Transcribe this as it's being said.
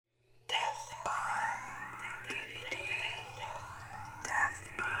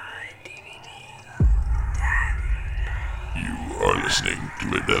listening to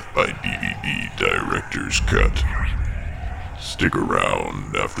a Death by DVD Director's Cut. Stick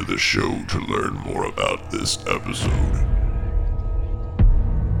around after the show to learn more about this episode.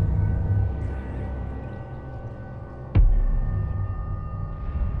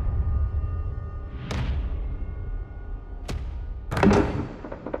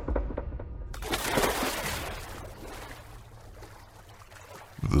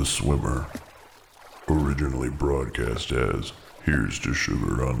 The Swimmer, originally broadcast as Here's to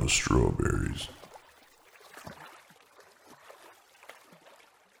Sugar on the Strawberries.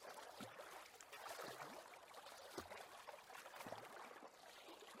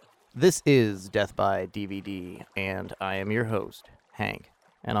 This is Death by DVD, and I am your host, Hank.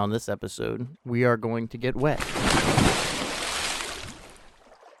 And on this episode, we are going to get wet.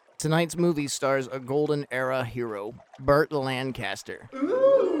 Tonight's movie stars a golden era hero, Burt Lancaster.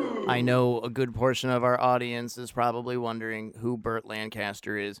 Ooh. I know a good portion of our audience is probably wondering who Burt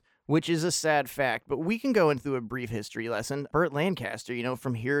Lancaster is, which is a sad fact, but we can go into a brief history lesson. Burt Lancaster,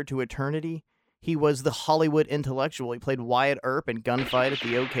 From Here to Eternity, he was the Hollywood intellectual. He played Wyatt Earp in Gunfight at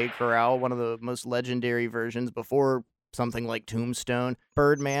the OK Corral, one of the most legendary versions before something like Tombstone.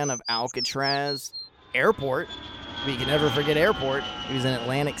 Birdman of Alcatraz. Airport. We can never forget Airport. He was in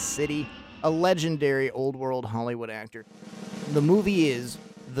Atlantic City. A legendary old world Hollywood actor. The movie is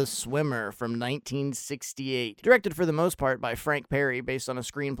The Swimmer from 1968. Directed for the most part by Frank Perry, based on a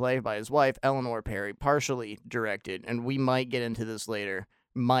screenplay by his wife, Eleanor Perry. Partially directed, and we might get into this later.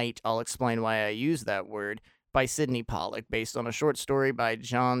 I'll explain why I use that word, by Sidney Pollack, based on a short story by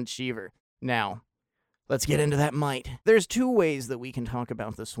John Cheever. Now, let's get into that might. There's two ways that we can talk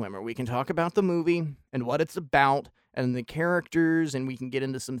about The Swimmer. We can talk about the movie and what it's about and the characters, and we can get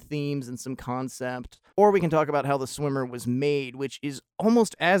into some themes and some concepts. Or we can talk about how The Swimmer was made, which is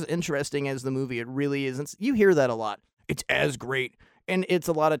almost as interesting as the movie. It really is. You hear that a lot. It's as great. And it's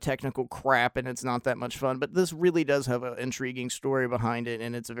a lot of technical crap, and it's not that much fun, but this really does have an intriguing story behind it,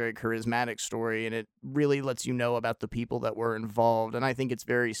 and it's a very charismatic story, and it really lets you know about the people that were involved, and I think it's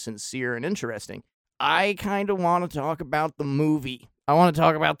very sincere and interesting. I kind of want to talk about the movie. I want to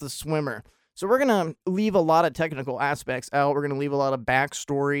talk about The Swimmer. So we're going to leave a lot of technical aspects out. We're going to leave a lot of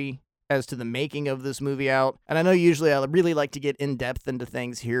backstory as to the making of this movie out. And I know usually I really like to get in-depth into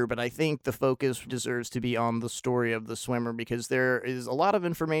things here, but I think the focus deserves to be on the story of The Swimmer because there is a lot of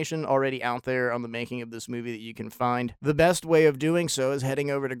information already out there on the making of this movie that you can find. The best way of doing so is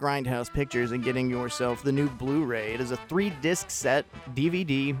heading over to Grindhouse Pictures and getting yourself the new Blu-ray. It is a 3-disc set,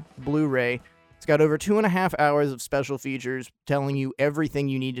 DVD, Blu-ray. It's got over 2.5 hours of special features telling you everything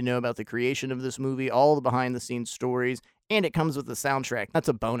you need to know about the creation of this movie, all the behind-the-scenes stories, and it comes with a soundtrack. That's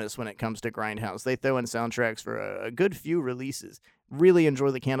a bonus when it comes to Grindhouse. They throw in soundtracks for a good few releases. Really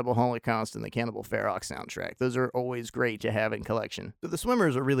enjoy the Cannibal Holocaust and the Cannibal Ferox soundtrack. Those are always great to have in collection. So The Swimmer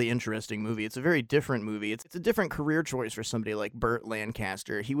is a really interesting movie. It's a very different movie. It's a different career choice for somebody like Burt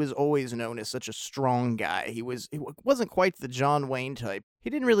Lancaster. He was always known as such a strong guy. He wasn't quite the John Wayne type. He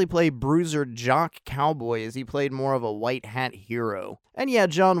didn't really play bruiser jock cowboy as he played more of a white hat hero. And yeah,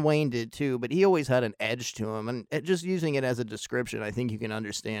 John Wayne did too, but he always had an edge to him, and just using it as a description, I think you can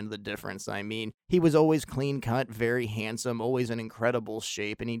understand the difference. I mean, he was always clean cut, very handsome, always in incredible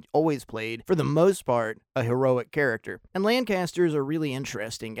shape, and he always played, for the most part, a heroic character. And Lancaster is a really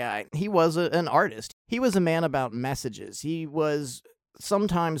interesting guy. He was an artist. He was a man about messages. He was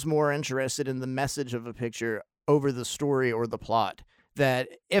sometimes more interested in the message of a picture over the story or the plot. That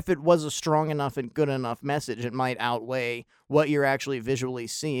if it was a strong enough and good enough message, it might outweigh what you're actually visually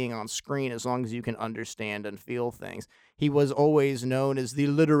seeing on screen as long as you can understand and feel things. He was always known as the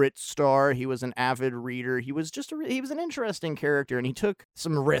literate star. He was an avid reader. He was an interesting character, and he took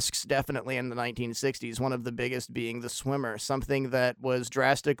some risks definitely in the 1960s, one of the biggest being The Swimmer, something that was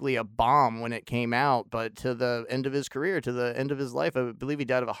drastically a bomb when it came out, but to the end of his career, to the end of his life, I believe he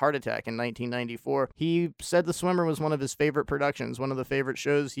died of a heart attack in 1994. He said The Swimmer was one of his favorite productions, one of the favorite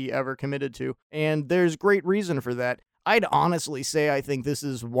shows he ever committed to, and there's great reason for that. I'd honestly say I think this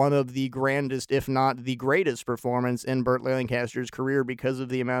is one of the grandest, if not the greatest performance in Burt Lancaster's career because of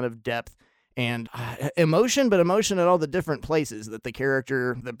the amount of depth and emotion, but emotion at all the different places that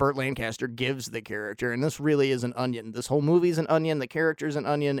Burt Lancaster gives the character. And this really is an onion. This whole movie's an onion. The character's an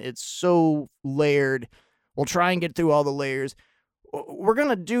onion. It's so layered. We'll try and get through all the layers. We're going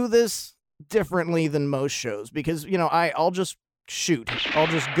to do this differently than most shows because, I'll just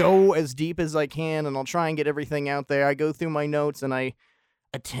go as deep as I can, and I'll try and get everything out there. I go through my notes, and I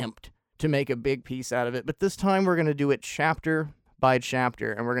attempt to make a big piece out of it. But this time, we're going to do it chapter by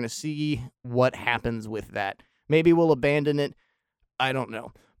chapter, and we're going to see what happens with that. Maybe we'll abandon it. I don't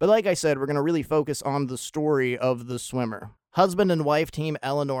know. But like I said, we're going to really focus on the story of The Swimmer. Husband and wife team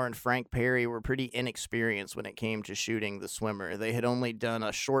Eleanor and Frank Perry were pretty inexperienced when it came to shooting The Swimmer. They had only done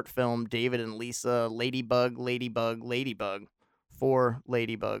a short film, David and Lisa, Ladybug, Ladybug, Ladybug. 4,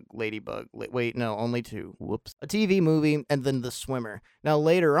 Ladybug, Ladybug, wait, no, only 2. Whoops. A TV movie, and then The Swimmer. Now,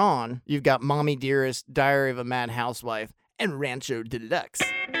 later on, you've got Mommy Dearest, Diary of a Mad Housewife, and Rancho Deluxe,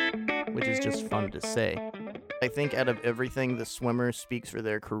 which is just fun to say. I think out of everything, The Swimmer speaks for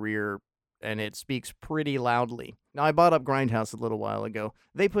their career, and it speaks pretty loudly. Now, I bought up Grindhouse a little while ago.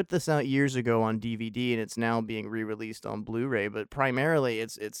 They put this out years ago on DVD, and it's now being re-released on Blu-ray, but primarily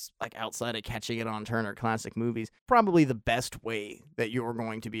it's like outside of catching it on Turner Classic Movies, probably the best way that you're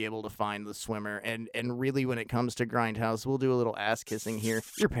going to be able to find The Swimmer. And really, when it comes to Grindhouse, we'll do a little ass-kissing here.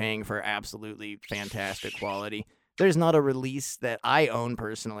 You're paying for absolutely fantastic quality. There's not a release that I own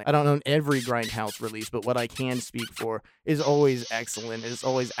personally. I don't own every Grindhouse release, but what I can speak for is always excellent. It's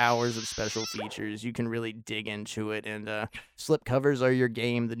always hours of special features. You can really dig into it, and slip covers are your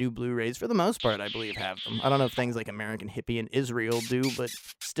game. The new Blu-rays, for the most part, I believe, have them. I don't know if things like American Hippie and Israel do, but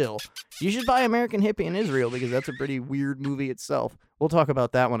still. You should buy American Hippie and Israel because that's a pretty weird movie itself. We'll talk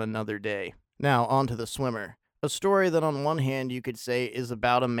about that one another day. Now, on to The Swimmer. A story that on one hand you could say is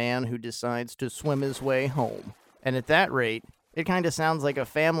about a man who decides to swim his way home. And at that rate, it kind of sounds like a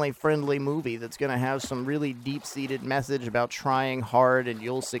family-friendly movie that's going to have some really deep-seated message about trying hard and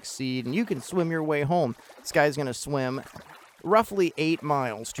you'll succeed and you can swim your way home. This guy's going to swim roughly 8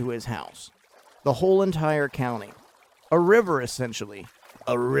 miles to his house. The whole entire county. A river, essentially.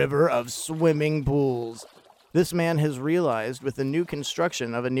 A river of swimming pools. This man has realized with the new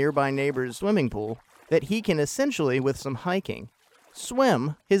construction of a nearby neighbor's swimming pool that he can essentially, with some hiking,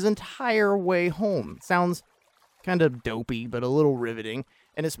 swim his entire way home. Sounds kind of dopey, but a little riveting.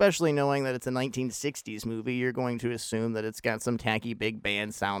 And especially knowing that it's a 1960s movie, you're going to assume that it's got some tacky big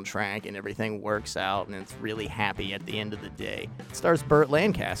band soundtrack and everything works out and it's really happy at the end of the day. It stars Burt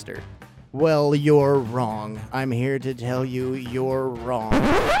Lancaster. Well, you're wrong. I'm here to tell you you're wrong.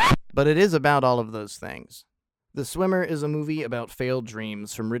 But it is about all of those things. The Swimmer is a movie about failed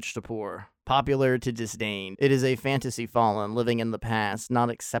dreams from rich to poor, popular to disdain. It is a fantasy fallen living in the past,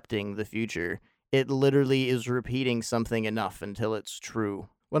 not accepting the future. It literally is repeating something enough until it's true.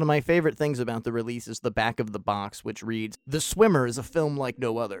 One of my favorite things about the release is the back of the box, which reads, "The Swimmer is a film like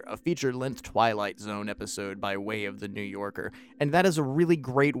no other, a feature-length Twilight Zone episode by way of The New Yorker." And that is a really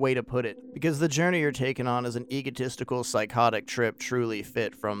great way to put it, because the journey you're taking on is an egotistical, psychotic trip truly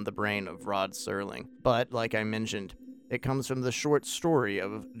fit from the brain of Rod Serling. But, like I mentioned, it comes from the short story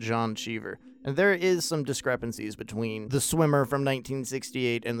of John Cheever. And there is some discrepancies between The Swimmer from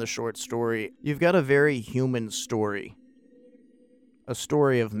 1968 and the short story. You've got a very human story. A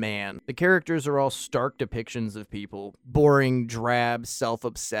story of man. The characters are all stark depictions of people. Boring, drab,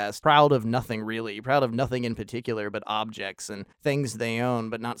 self-obsessed, proud of nothing really. Proud of nothing in particular but objects and things they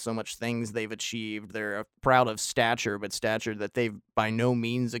own, but not so much things they've achieved. They're proud of stature, but stature that they've by no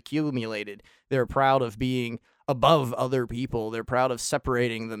means accumulated. They're proud of being above other people. They're proud of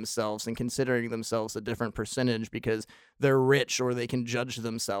separating themselves and considering themselves a different percentage because they're rich or they can judge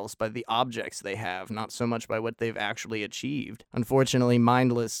themselves by the objects they have, not so much by what they've actually achieved. Unfortunately,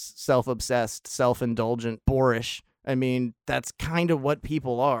 mindless, self-obsessed, self-indulgent, boorish. I mean, that's kind of what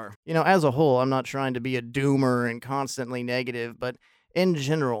people are. You know, as a whole, I'm not trying to be a doomer and constantly negative, but in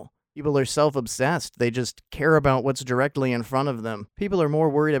general, people are self-obsessed. They just care about what's directly in front of them. People are more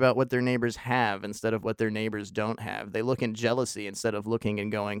worried about what their neighbors have instead of what their neighbors don't have. They look in jealousy instead of looking and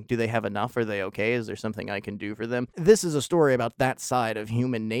going, do they have enough? Are they okay? Is there something I can do for them? This is a story about that side of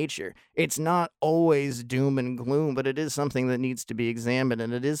human nature. It's not always doom and gloom, but it is something that needs to be examined,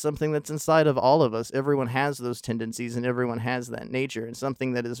 and it is something that's inside of all of us. Everyone has those tendencies, and everyone has that nature. And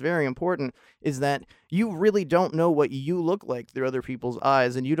something that is very important is that you really don't know what you look like through other people's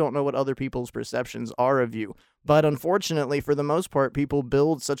eyes, and you don't know what other people's perceptions are of you. But unfortunately, for the most part, people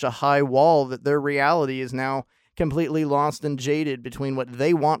build such a high wall that their reality is now completely lost and jaded between what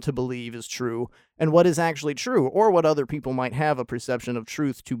they want to believe is true and what is actually true, or what other people might have a perception of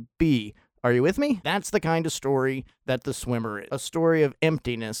truth to be. Are you with me? That's the kind of story that The Swimmer is. A story of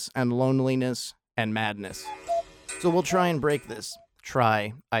emptiness and loneliness and madness. So we'll try and break this.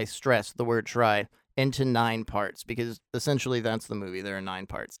 Try, I stress the word try, into 9 parts, because essentially that's the movie. There are 9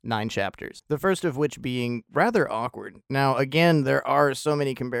 parts, 9 chapters. The first of which being rather awkward. Now, again, there are so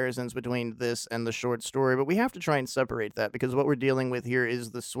many comparisons between this and the short story, but we have to try and separate that, because what we're dealing with here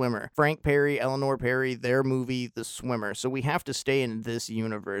is The Swimmer. Frank Perry, Eleanor Perry, their movie, The Swimmer. So we have to stay in this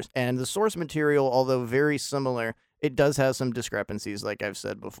universe. And the source material, although very similar, it does have some discrepancies, like I've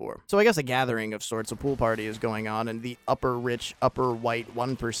said before. So I guess a gathering of sorts, a pool party is going on, and the upper rich, upper white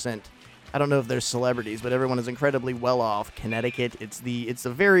 1% I don't know if they're celebrities, but everyone is incredibly well off. Connecticut, it's a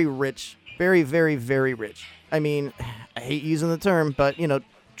very rich, very, very, very rich. I mean, I hate using the term, but,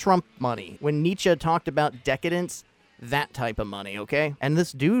 Trump money. When Nietzsche talked about decadence, that type of money, okay? And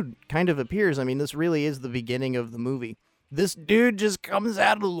this dude kind of appears. I mean, this really is the beginning of the movie. This dude just comes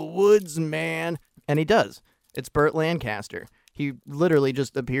out of the woods, man. And he does. It's Burt Lancaster. He literally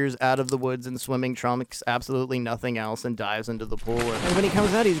just appears out of the woods in swimming trunks, absolutely nothing else, and dives into the pool. And when he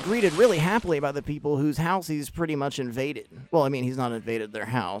comes out, he's greeted really happily by the people whose house he's pretty much invaded. Well, I mean, he's not invaded their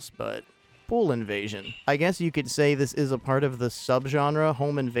house, but pool invasion. I guess you could say this is a part of the subgenre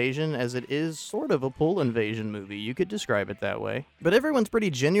home invasion, as it is sort of a pool invasion movie. You could describe it that way. But everyone's pretty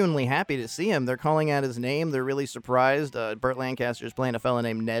genuinely happy to see him. They're calling out his name. They're really surprised. Burt Lancaster's playing a fella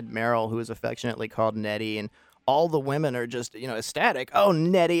named Ned Merrill, who is affectionately called Nettie, and all the women are just, ecstatic. Oh,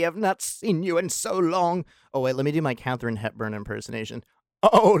 Nettie, I've not seen you in so long. Oh, wait, let me do my Katharine Hepburn impersonation.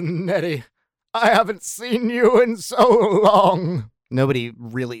 Oh, Nettie, I haven't seen you in so long. Nobody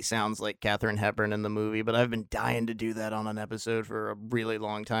really sounds like Katharine Hepburn in the movie, but I've been dying to do that on an episode for a really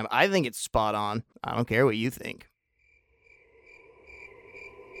long time. I think it's spot on. I don't care what you think.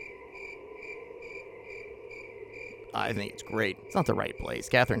 I think it's great. It's not the right place.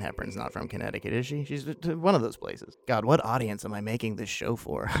 Katharine Hepburn's not from Connecticut, is she? She's one of those places. God, what audience am I making this show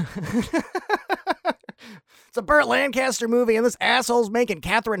for? It's a Burt Lancaster movie, and this asshole's making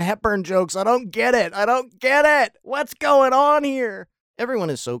Katharine Hepburn jokes. I don't get it. What's going on here? Everyone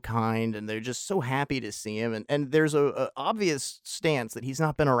is so kind, and they're just so happy to see him. And there's a obvious stance that he's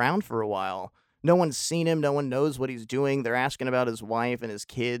not been around for a while. No one's seen him. No one knows what he's doing. They're asking about his wife and his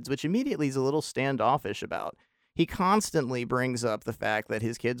kids, which immediately he's a little standoffish about. He constantly brings up the fact that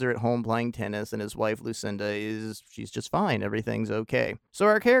his kids are at home playing tennis and his wife, Lucinda, she's just fine. Everything's okay. So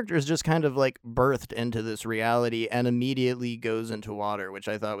our character is just kind of like birthed into this reality and immediately goes into water, which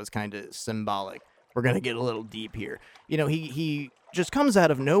I thought was kind of symbolic. We're going to get a little deep here. He just comes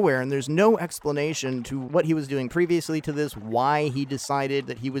out of nowhere, and there's no explanation to what he was doing previously to this, why he decided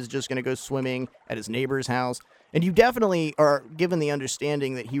that he was just going to go swimming at his neighbor's house. And you definitely are given the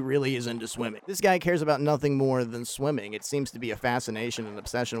understanding that he really is into swimming. This guy cares about nothing more than swimming. It seems to be a fascination and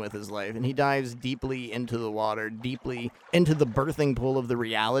obsession with his life, and he dives deeply into the water, deeply into the birthing pool of the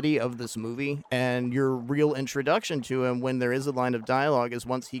reality of this movie. And your real introduction to him, when there is a line of dialogue, is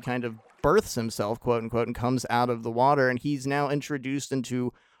once he kind of births himself, quote unquote, and comes out of the water, and he's now introduced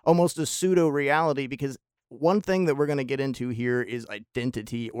into almost a pseudo-reality, because one thing that we're going to get into here is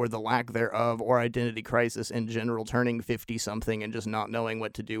identity, or the lack thereof, or identity crisis in general, turning 50-something and just not knowing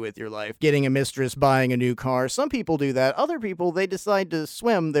what to do with your life. Getting a mistress, buying a new car. Some people do that. Other people, they decide to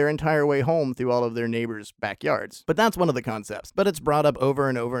swim their entire way home through all of their neighbors' backyards. But that's one of the concepts. But it's brought up over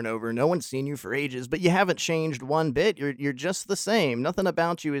and over and over. No one's seen you for ages, but you haven't changed one bit. You're just the same. Nothing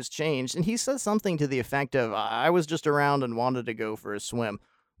about you has changed. And he says something to the effect of, I was just around and wanted to go for a swim.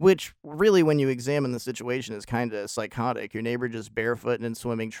 Which, really, when you examine the situation, is kind of psychotic. Your neighbor just barefoot and in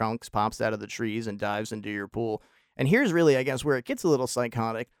swimming trunks pops out of the trees and dives into your pool. And here's really, I guess, where it gets a little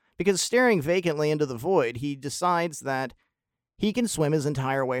psychotic, because staring vacantly into the void, he decides that he can swim his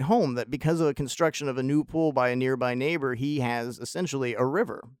entire way home, that because of the construction of a new pool by a nearby neighbor, he has essentially a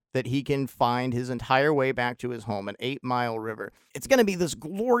river that he can find his entire way back to his home, an 8-mile river. It's going to be this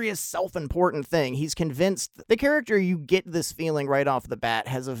glorious, self-important thing. He's convinced. The character, you get this feeling right off the bat,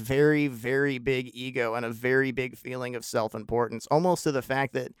 has a very, very big ego and a very big feeling of self-importance, almost to the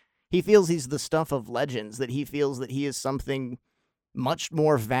fact that he feels he's the stuff of legends, that he feels that he is something much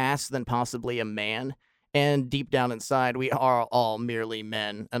more vast than possibly a man. And deep down inside, we are all merely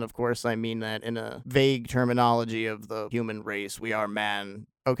men. And of course, I mean that in a vague terminology of the human race. We are man,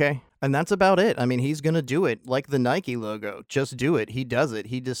 okay? And that's about it. I mean, he's going to do it like the Nike logo. Just do it. He does it.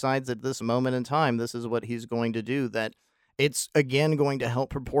 He decides at this moment in time, this is what he's going to do. That it's, again, going to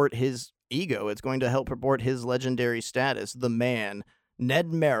help purport his ego. It's going to help purport his legendary status. The man,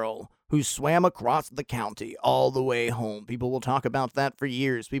 Ned Merrill, who swam across the county all the way home. People will talk about that for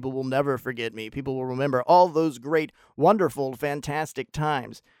years. People will never forget me. People will remember all those great, wonderful, fantastic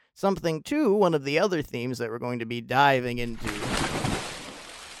times. Something, too, one of the other themes that we're going to be diving into.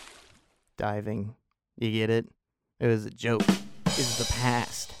 Diving. You get it? It was a joke. Is the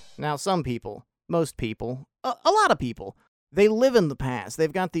past. Now, some people, most people, a lot of people, they live in the past.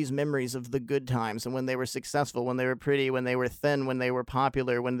 They've got these memories of the good times and when they were successful, when they were pretty, when they were thin, when they were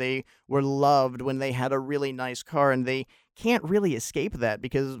popular, when they were loved, when they had a really nice car, and they can't really escape that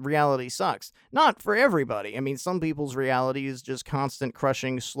because reality sucks. Not for everybody. I mean, some people's reality is just constant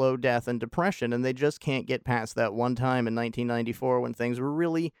crushing, slow death and depression, and they just can't get past that one time in 1994 when things were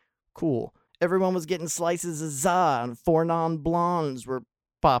really cool. Everyone was getting slices of za, and 4 non-blondes were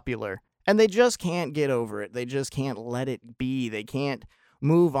popular. And they just can't get over it. They just can't let it be. They can't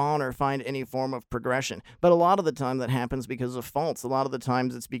move on or find any form of progression. But a lot of the time that happens because of faults. A lot of the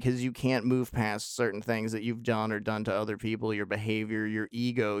times it's because you can't move past certain things that you've done or done to other people, your behavior, your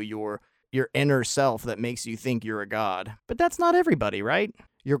ego, your inner self that makes you think you're a god. But that's not everybody, right?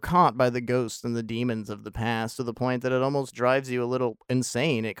 You're caught by the ghosts and the demons of the past to the point that it almost drives you a little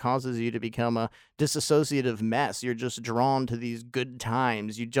insane. It causes you to become a disassociative mess. You're just drawn to these good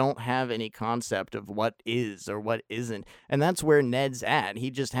times. You don't have any concept of what is or what isn't. And that's where Ned's at. He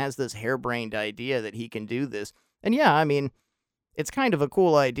just has this harebrained idea that he can do this. And yeah, I mean, it's kind of a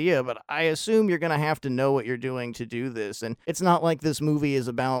cool idea, but I assume you're going to have to know what you're doing to do this. And it's not like this movie is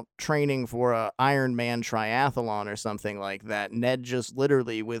about training for a Iron Man triathlon or something like that. Ned just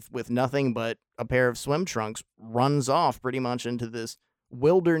literally, with nothing but a pair of swim trunks, runs off pretty much into this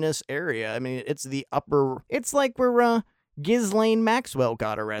wilderness area. I mean, it's like where Ghislaine Maxwell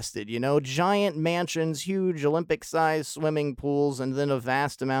got arrested, giant mansions, huge Olympic-sized swimming pools, and then a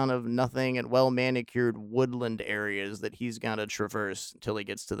vast amount of nothing and well-manicured woodland areas that he's got to traverse until he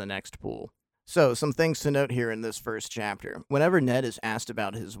gets to the next pool. So, some things to note here in this first chapter. Whenever Ned is asked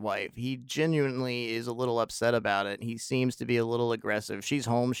about his wife, he genuinely is a little upset about it. He seems to be a little aggressive. She's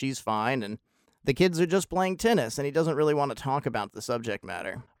home, she's fine, and the kids are just playing tennis, and he doesn't really want to talk about the subject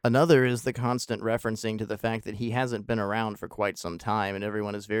matter. Another is the constant referencing to the fact that he hasn't been around for quite some time, and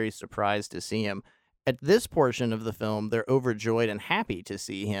everyone is very surprised to see him. At this portion of the film, they're overjoyed and happy to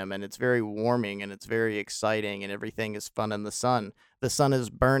see him, and it's very warming, and it's very exciting, and everything is fun in the sun. The sun is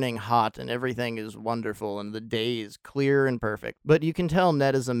burning hot, and everything is wonderful, and the day is clear and perfect. But you can tell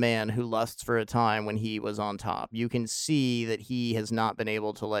Ned is a man who lusts for a time when he was on top. You can see that he has not been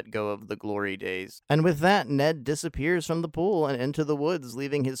able to let go of the glory days. And with that, Ned disappears from the pool and into the woods,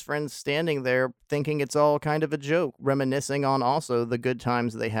 leaving his friends standing there thinking it's all kind of a joke, reminiscing on also the good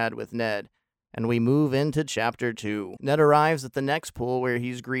times they had with Ned. And we move into Chapter 2. Ned arrives at the next pool where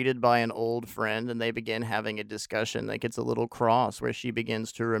he's greeted by an old friend, and they begin having a discussion that gets a little cross, where she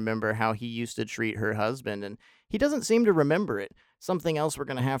begins to remember how he used to treat her husband, and he doesn't seem to remember it. Something else we're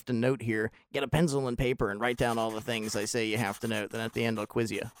going to have to note here. Get a pencil and paper and write down all the things I say you have to note, then at the end I'll quiz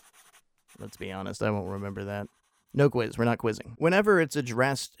you. Let's be honest, I won't remember that. No quiz, we're not quizzing. Whenever it's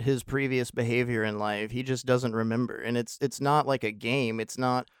addressed his previous behavior in life, he just doesn't remember, and it's not like a game, it's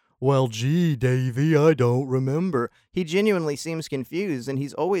not, well, gee, Davy, I don't remember. He genuinely seems confused, and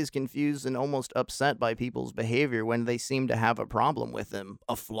he's always confused and almost upset by people's behavior when they seem to have a problem with him.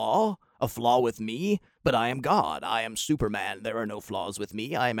 A flaw? A flaw with me? But I am God. I am Superman. There are no flaws with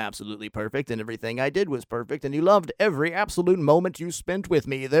me. I am absolutely perfect, and everything I did was perfect, and you loved every absolute moment you spent with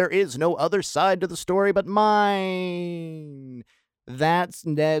me. There is no other side to the story but mine. That's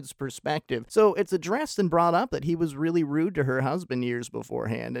Ned's perspective. So it's addressed and brought up that he was really rude to her husband years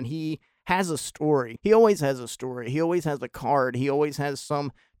beforehand, and he has a story. He always has a story. He always has a card. He always has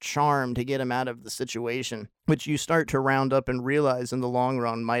some charm to get him out of the situation, which you start to round up and realize in the long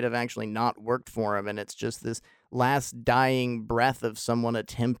run might have actually not worked for him, and it's just this last dying breath of someone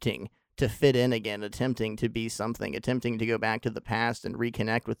attempting to fit in again, attempting to be something, attempting to go back to the past and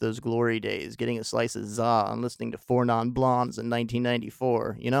reconnect with those glory days, getting a slice of za and listening to Four Non Blondes in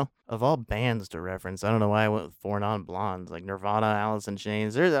 1994, Of all bands to reference, I don't know why I went with Four Non Blondes, like Nirvana, Alice in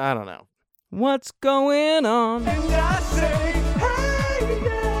Chains, I don't know. What's going on? And I say, hey,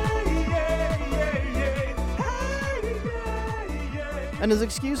 yeah. And his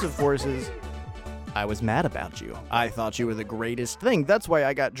excuse, of course, is, I was mad about you. I thought you were the greatest thing. That's why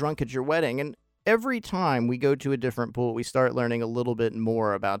I got drunk at your wedding. And every time we go to a different pool, we start learning a little bit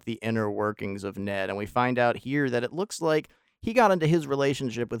more about the inner workings of Ned. And we find out here that it looks like he got into his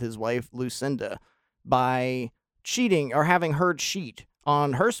relationship with his wife, Lucinda, by cheating or having her cheat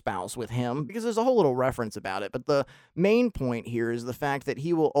on her spouse with him, because there's a whole little reference about it. But the main point here is the fact that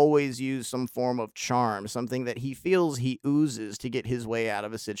he will always use some form of charm, something that he feels he oozes to get his way out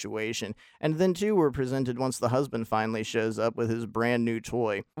of a situation. And then, too, we're presented once the husband finally shows up with his brand new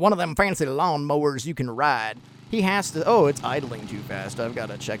toy. One of them fancy lawn mowers you can ride. He has to, it's idling too fast. I've got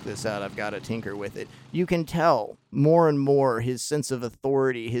to check this out. I've got to tinker with it. You can tell more and more his sense of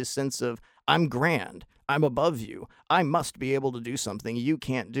authority, his sense of, I'm grand. I'm above you. I must be able to do something you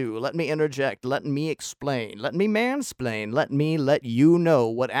can't do. Let me interject. Let me explain. Let me mansplain. Let me let you know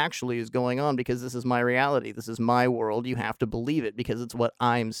what actually is going on, because this is my reality. This is my world. You have to believe it because it's what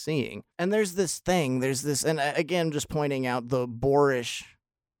I'm seeing. And there's this, and again, just pointing out the boorish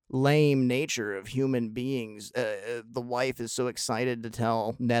lame nature of human beings. The wife is so excited to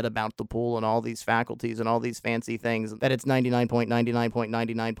tell Ned about the pool and all these faculties and all these fancy things that it's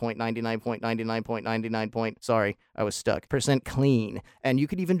 99.99.99.99.99.99 sorry, I was stuck, percent clean. And you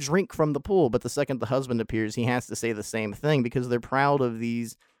could even drink from the pool, but the second the husband appears, he has to say the same thing because they're proud of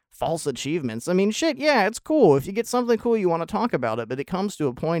these false achievements. I mean, shit, yeah, it's cool. If you get something cool, you want to talk about it, but it comes to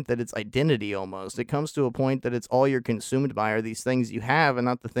a point that it's identity almost. It comes to a point that it's all you're consumed by are these things you have and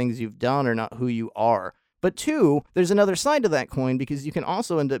not the things you've done or not who you are. But two, there's another side to that coin because you can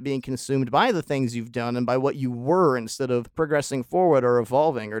also end up being consumed by the things you've done and by what you were instead of progressing forward or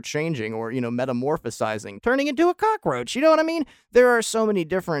evolving or changing or, metamorphosizing, turning into a cockroach. You know what I mean? There are so many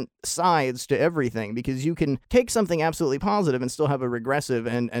different sides to everything because you can take something absolutely positive and still have a regressive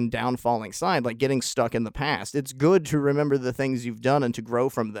and downfalling side, like getting stuck in the past. It's good to remember the things you've done and to grow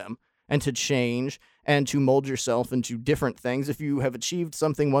from them and to change and to mold yourself into different things. If you have achieved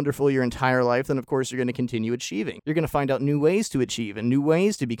something wonderful your entire life, then of course you're going to continue achieving. You're going to find out new ways to achieve and new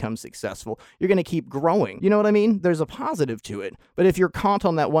ways to become successful. You're going to keep growing. You know what I mean? There's a positive to it. But if you're caught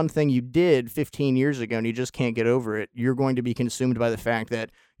on that one thing you did 15 years ago and you just can't get over it, you're going to be consumed by the fact that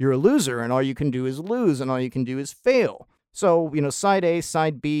you're a loser and all you can do is lose and all you can do is fail. So, side A,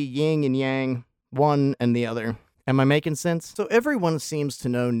 side B, yin and yang, one and the other. Am I making sense? So everyone seems to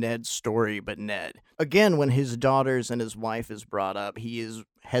know Ned's story but Ned. Again, when his daughters and his wife is brought up, he is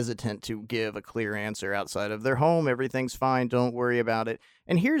hesitant to give a clear answer outside of their home. Everything's fine, don't worry about it.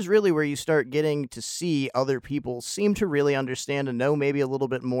 And here's really where you start getting to see other people seem to really understand and know maybe a little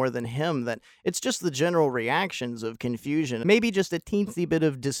bit more than him, that it's just the general reactions of confusion, maybe just a teensy bit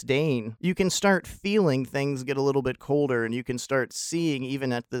of disdain. You can start feeling things get a little bit colder, and you can start seeing,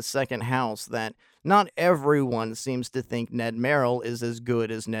 even at the second house, that not everyone seems to think Ned Merrill is as good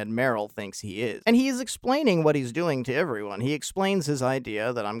as Ned Merrill thinks he is. And he is explaining what he's doing to everyone. He explains his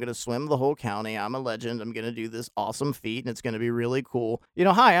idea that I'm going to swim the whole county, I'm a legend, I'm going to do this awesome feat, and it's going to be really cool.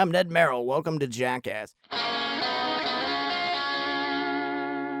 Hi, I'm Ned Merrill, welcome to Jackass.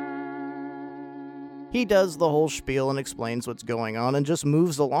 He does the whole spiel and explains what's going on and just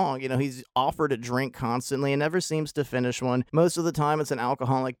moves along. He's offered a drink constantly and never seems to finish one. Most of the time it's an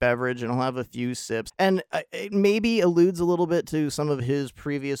alcoholic beverage and he'll have a few sips. And it maybe alludes a little bit to some of his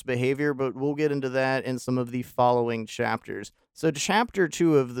previous behavior, but we'll get into that in some of the following chapters. So chapter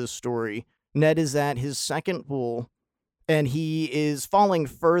 2 of this story, Ned is at his second pool, and he is falling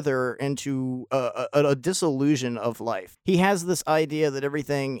further into a disillusion of life. He has this idea that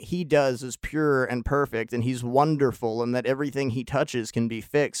everything he does is pure and perfect, and he's wonderful, and that everything he touches can be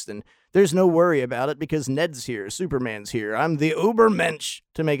fixed, and there's no worry about it because Ned's here, Superman's here. I'm the Ubermensch,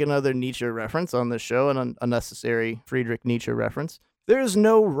 to make another Nietzsche reference on this show, an unnecessary Friedrich Nietzsche reference. There's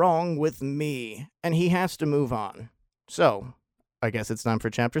no wrong with me, and he has to move on. So I guess it's time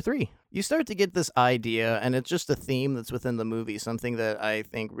for chapter 3. You start to get this idea, and it's just a theme that's within the movie, something that I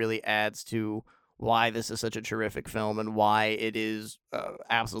think really adds to why this is such a terrific film and why it is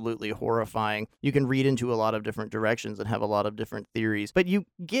absolutely horrifying. You can read into a lot of different directions and have a lot of different theories, but you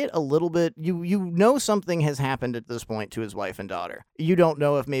get a little bit, you know something has happened at this point to his wife and daughter. You don't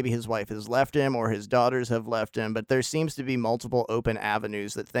know if maybe his wife has left him or his daughters have left him, but there seems to be multiple open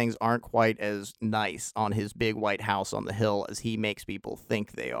avenues that things aren't quite as nice on his big white house on the hill as he makes people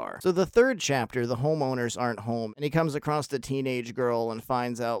think they are. So the third chapter, the homeowners aren't home, and he comes across a teenage girl and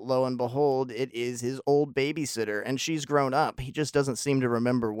finds out, lo and behold, it is his old babysitter, and she's grown up. He just doesn't seem to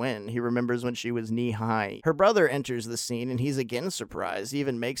remember when. He remembers when she was knee-high. Her brother enters the scene, and he's again surprised. He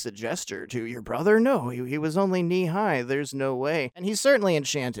even makes a gesture to, your brother? No, he was only knee-high. There's no way. And he's certainly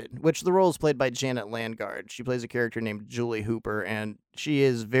enchanted, which the role is played by Janet Landgard. She plays a character named Julie Hooper, and she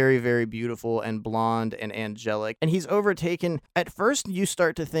is very, very beautiful and blonde and angelic. And he's overtaken, at first you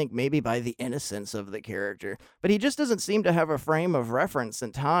start to think maybe by the innocence of the character, but he just doesn't seem to have a frame of reference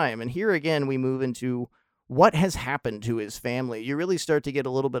and time. And here again, we move into what has happened to his family. You really start to get a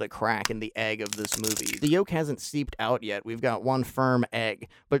little bit of crack in the egg of this movie. The yolk hasn't seeped out yet. We've got one firm egg,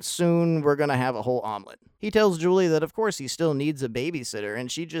 but soon we're going to have a whole omelet. He tells Julie that of course he still needs a babysitter,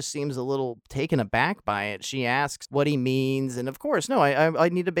 and she just seems a little taken aback by it. She asks what he means, and of course, no, I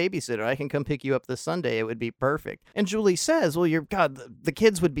need a babysitter. I can come pick you up this Sunday. It would be perfect. And Julie says, well, the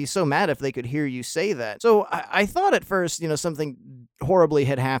kids would be so mad if they could hear you say that. So I thought at first, something horribly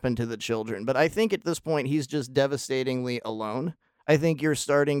had happened to the children, but I think at this point he's just devastatingly alone. I think you're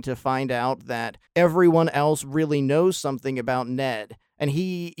starting to find out that everyone else really knows something about Ned, and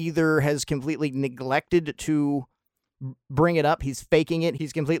he either has completely neglected to bring it up, he's faking it,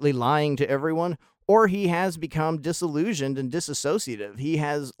 he's completely lying to everyone, or he has become disillusioned and disassociative. He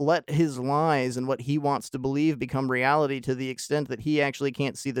has let his lies and what he wants to believe become reality to the extent that he actually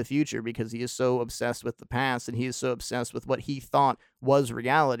can't see the future because he is so obsessed with the past, and he is so obsessed with what he thought was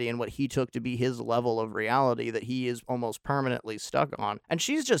reality and what he took to be his level of reality that he is almost permanently stuck on. And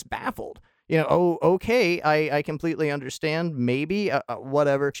she's just baffled. Oh, okay, I completely understand, maybe,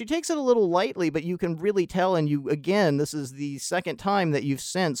 whatever. She takes it a little lightly, but you can really tell, and again, this is the second time that you've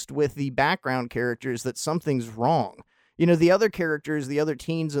sensed with the background characters that something's wrong. The other characters, the other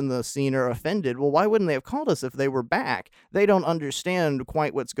teens in the scene are offended. Well, why wouldn't they have called us if they were back? They don't understand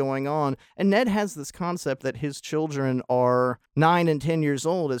quite what's going on. And Ned has this concept that his children are 9 and 10 years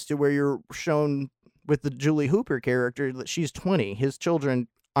old, as to where you're shown with the Julie Hooper character that she's 20. His children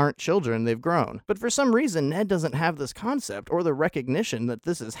aren't children, they've grown. But for some reason, Ned doesn't have this concept or the recognition that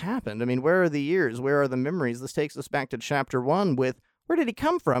this has happened. I mean, where are the years? Where are the memories? This takes us back to chapter 1 with, where did he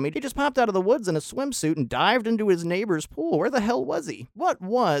come from? He just popped out of the woods in a swimsuit and dived into his neighbor's pool. Where the hell was he? What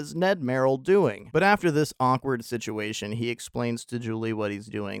was Ned Merrill doing? But after this awkward situation, he explains to Julie what he's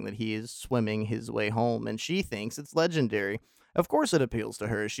doing, that he is swimming his way home, and she thinks it's legendary. Of course it appeals to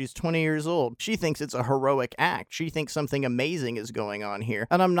her. She's 20 years old. She thinks it's a heroic act. She thinks something amazing is going on here.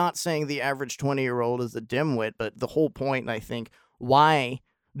 And I'm not saying the average 20-year-old is a dimwit, but the whole point, I think, why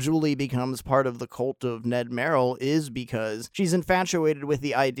Julie becomes part of the cult of Ned Merrill is because she's infatuated with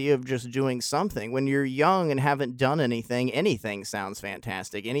the idea of just doing something. When you're young and haven't done anything sounds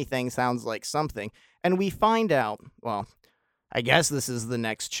fantastic. Anything sounds like something. And we find out, well, I guess this is the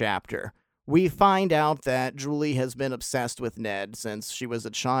next chapter. We find out that Julie has been obsessed with Ned since she was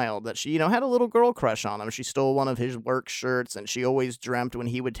a child, that she, had a little girl crush on him. She stole one of his work shirts, and she always dreamt when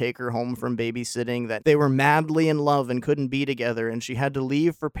he would take her home from babysitting that they were madly in love and couldn't be together, and she had to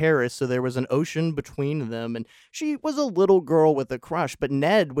leave for Paris, so there was an ocean between them, and she was a little girl with a crush. But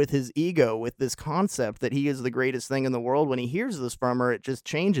Ned, with his ego, with this concept that he is the greatest thing in the world, when he hears this from her, it just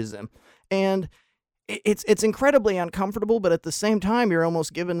changes him. And it's incredibly uncomfortable, but at the same time, you're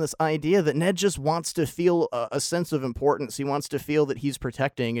almost given this idea that Ned just wants to feel a sense of importance. He wants to feel that he's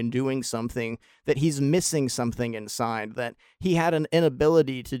protecting and doing something, that he's missing something inside, that he had an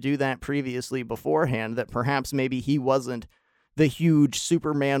inability to do that previously beforehand, that perhaps maybe he wasn't the huge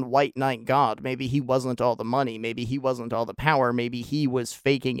Superman White Knight god. Maybe he wasn't all the money. Maybe he wasn't all the power. Maybe he was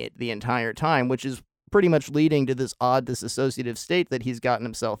faking it the entire time, which is pretty much leading to this odd dissociative state that he's gotten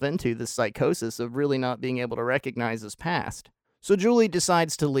himself into, this psychosis of really not being able to recognize his past. So Julie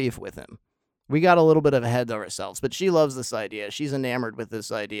decides to leave with him. We got a little bit ahead of ourselves, but she loves this idea. She's enamored with this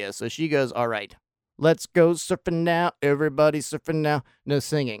idea, so she goes, all right, let's go surfing now. Everybody surfing now. No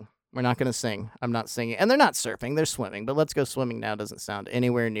singing. We're not going to sing. I'm not singing. And they're not surfing, they're swimming, but let's go swimming now doesn't sound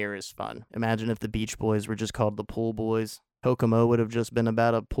anywhere near as fun. Imagine if the Beach Boys were just called the Pool Boys. Kokomo would have just been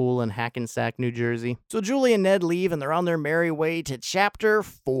about a pool in Hackensack, New Jersey. So Julie and Ned leave, and they're on their merry way to chapter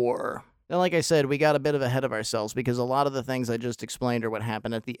 4. Now, like I said, we got a bit of ahead of ourselves because a lot of the things I just explained are what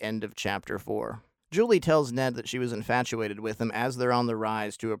happened at the end of chapter 4. Julie tells Ned that she was infatuated with him as they're on the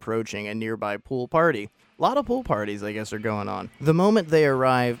rise to approaching a nearby pool party. A lot of pool parties, I guess, are going on. The moment they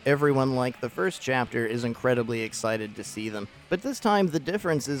arrive, everyone, like the first chapter, is incredibly excited to see them. But this time, the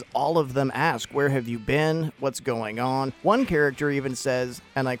difference is all of them ask, where have you been? What's going on? One character even says,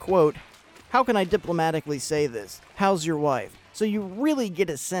 and I quote, "How can I diplomatically say this? How's your wife?" So you really get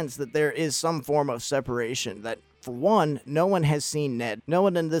a sense that there is some form of separation, that for one, no one has seen Ned. No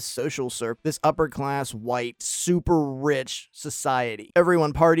one in this social circle, this upper-class, white, super rich society.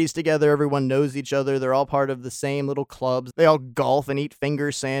 Everyone parties together, everyone knows each other, they're all part of the same little clubs. They all golf and eat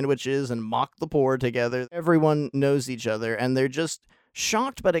finger sandwiches and mock the poor together. Everyone knows each other, and they're just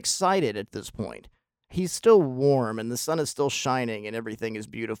shocked but excited at this point. He's still warm, and the sun is still shining, and everything is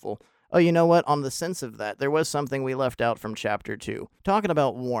beautiful. Oh, you know what? On the sense of that, there was something we left out from chapter 2. Talking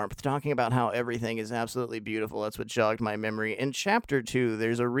about warmth, talking about how everything is absolutely beautiful. That's what jogged my memory. In chapter 2,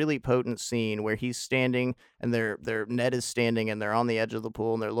 there's a really potent scene where he's standing and Ned is standing and they're on the edge of the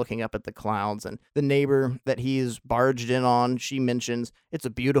pool and they're looking up at the clouds. And the neighbor that he's barged in on, she mentions, it's a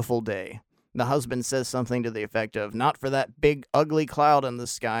beautiful day. The husband says something to the effect of, not for that big, ugly cloud in the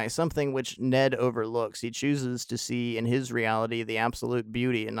sky, something which Ned overlooks. He chooses to see in his reality the absolute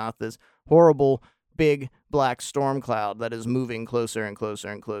beauty and not this horrible, big, black storm cloud that is moving closer and closer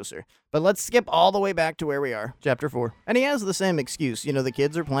and closer. But let's skip all the way back to where we are, chapter 4. And he has the same excuse. The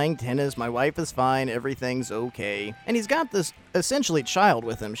kids are playing tennis, my wife is fine, everything's okay. And he's got this essentially child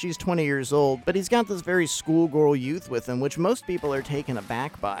with him. She's 20 years old, but he's got this very schoolgirl youth with him, which most people are taken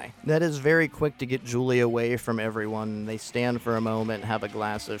aback by. Ned is very quick to get Julie away from everyone. They stand for a moment, have a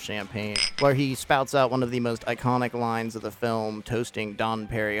glass of champagne, where he spouts out one of the most iconic lines of the film, toasting Dom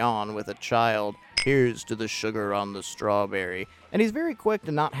Perignon with a child. Here's to the sugar on the strawberry. And he's very quick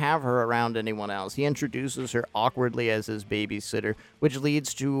to not have her around anyone else. He introduces her awkwardly as his babysitter, which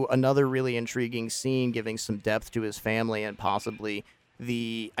leads to another really intriguing scene, giving some depth to his family and possibly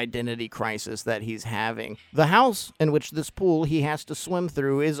the identity crisis that he's having. The house in which this pool he has to swim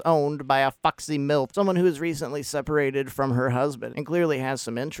through is owned by a foxy MILF, someone who is recently separated from her husband and clearly has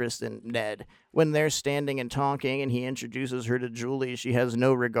some interest in Ned. When they're standing and talking and he introduces her to Julie, she has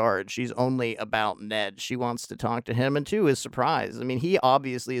no regard. She's only about Ned. She wants to talk to him, and to his surprise, I mean, he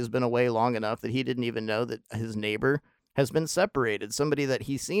obviously has been away long enough that he didn't even know that his neighbor has been separated, somebody that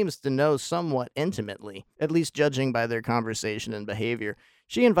he seems to know somewhat intimately, at least judging by their conversation and behavior.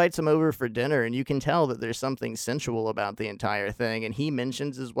 She invites him over for dinner, and you can tell that there's something sensual about the entire thing, and he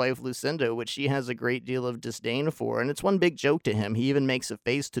mentions his wife Lucinda, which she has a great deal of disdain for, and it's one big joke to him. He even makes a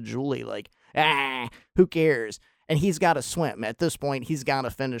face to Julie like, who cares? And he's got to swim. At this point, he's got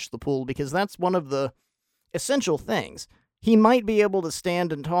to finish the pool, because that's one of the essential things. He might be able to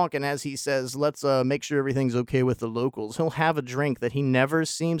stand and talk, and as he says, let's make sure everything's okay with the locals, he'll have a drink that he never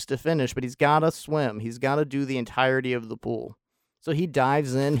seems to finish, but he's got to swim. He's got to do the entirety of the pool. So he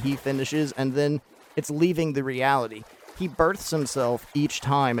dives in, he finishes, and then it's leaving the reality. He births himself each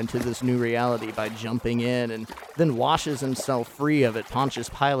time into this new reality by jumping in and then washes himself free of it, Pontius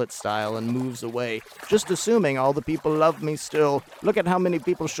Pilate style, and moves away, just assuming all the people love me still. Look at how many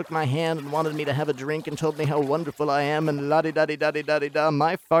people shook my hand and wanted me to have a drink and told me how wonderful I am, and la-di-da-di-da-di-da-di-da.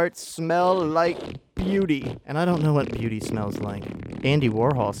 My farts smell like beauty. And I don't know what beauty smells like. Andy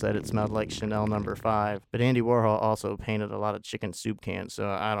Warhol said it smelled like Chanel No. 5, but Andy Warhol also painted a lot of chicken soup cans, so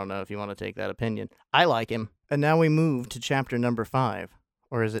I don't know if you want to take that opinion. I like him. And now we move to chapter number 5.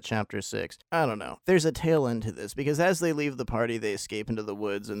 Or is it chapter 6? I don't know. There's a tail end to this, because as they leave the party, they escape into the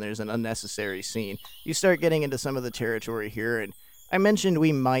woods, and there's an unnecessary scene. You start getting into some of the territory here, and I mentioned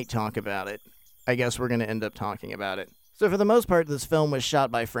we might talk about it. I guess we're going to end up talking about it. So for the most part, this film was shot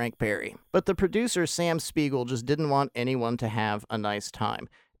by Frank Perry, but the producer, Sam Spiegel, just didn't want anyone to have a nice time.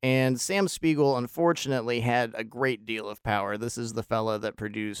 And Sam Spiegel, unfortunately, had a great deal of power. This is the fella that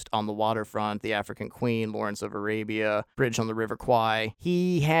produced On the Waterfront, The African Queen, Lawrence of Arabia, Bridge on the River Kwai.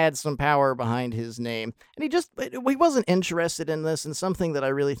 He had some power behind his name. And he wasn't interested in this. And something that I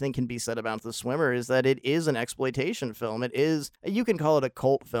really think can be said about The Swimmer is that it is an exploitation film. It is, you can call it a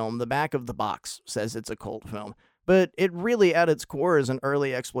cult film. The back of the box says it's a cult film. But it really, at its core, is an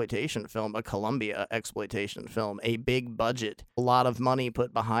early exploitation film, a Columbia exploitation film, a big budget, a lot of money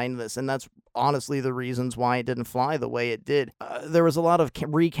put behind this, and that's honestly the reasons why it didn't fly the way it did. There was a lot of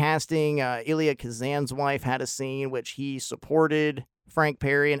recasting. Elia Kazan's wife had a scene which he supported Frank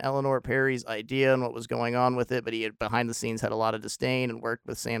Perry and Eleanor Perry's idea and what was going on with it, but he had, behind the scenes, had a lot of disdain and worked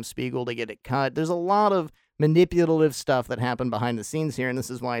with Sam Spiegel to get it cut. There's a lot of manipulative stuff that happened behind the scenes here, and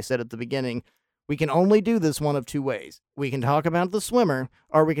this is why I said at the beginning, we can only do this one of two ways. We can talk about The Swimmer,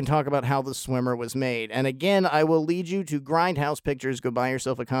 or we can talk about how The Swimmer was made. And again, I will lead you to Grindhouse Pictures. Go buy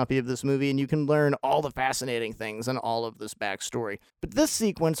yourself a copy of this movie, and you can learn all the fascinating things and all of this backstory. But this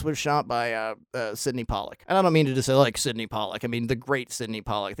sequence was shot by Sidney Pollack. And I don't mean to just say like Sidney Pollack. I mean the great Sidney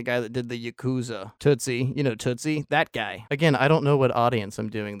Pollack, the guy that did the Yakuza. Tootsie. You know Tootsie? That guy. Again, I don't know what audience I'm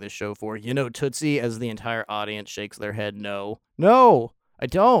doing this show for. You know Tootsie, as the entire audience shakes their head no. No! I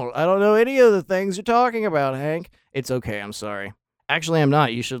don't know any of the things you're talking about, Hank. It's okay, I'm sorry. Actually, I'm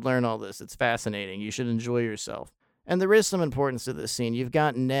not. You should learn all this. It's fascinating. You should enjoy yourself. And there is some importance to this scene. You've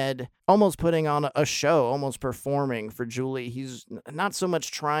got Ned almost putting on a show, almost performing for Julie. He's not so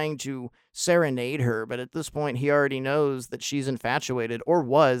much trying to serenade her, but at this point he already knows that she's infatuated, or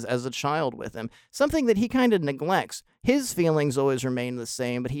was as a child, with him. Something that he kind of neglects. His feelings always remain the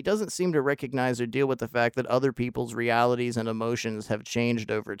same, but he doesn't seem to recognize or deal with the fact that other people's realities and emotions have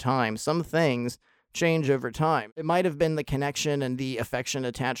changed over time. Some things change over time. It might have been the connection and the affection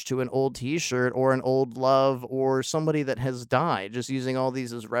attached to an old t-shirt or an old love or somebody that has died, just using all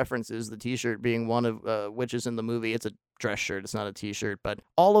these as references, the t-shirt being one of which is in the movie. It's a dress shirt, it's not a t-shirt, but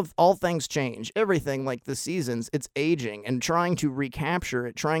all things change. Everything, like the seasons, it's aging and trying to recapture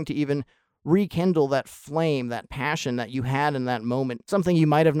it, trying to even rekindle that flame, that passion that you had in that moment, something you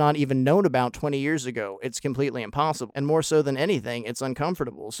might have not even known about 20 years ago. It's completely impossible. And more so than anything, it's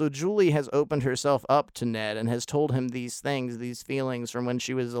uncomfortable. So Julie has opened herself up to Ned and has told him these things, these feelings from when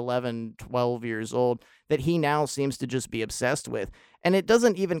she was 11, 12 years old, that he now seems to just be obsessed with. And it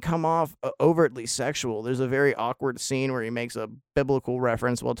doesn't even come off overtly sexual. There's a very awkward scene where he makes a biblical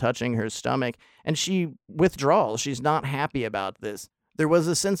reference while touching her stomach, and she withdraws. She's not happy about this. There was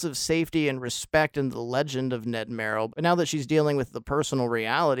a sense of safety and respect in the legend of Ned Merrill, but now that she's dealing with the personal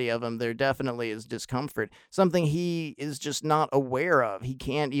reality of him, there definitely is discomfort, something he is just not aware of. He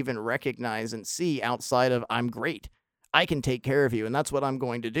can't even recognize and see outside of, I'm great. I can take care of you, and that's what I'm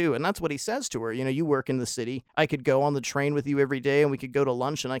going to do. And that's what he says to her. You work in the city. I could go on the train with you every day, and we could go to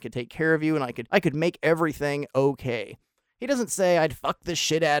lunch, and I could take care of you, and I could make everything okay. He doesn't say, I'd fuck the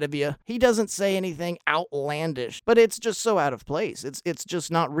shit out of you. He doesn't say anything outlandish, but it's just so out of place. It's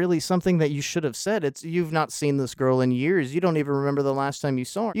just not really something that you should have said. You've not seen this girl in years. You don't even remember the last time you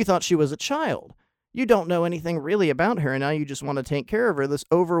saw her. You thought she was a child. You don't know anything really about her, and now you just want to take care of her. This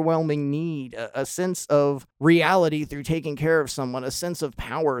overwhelming need, a sense of reality through taking care of someone, a sense of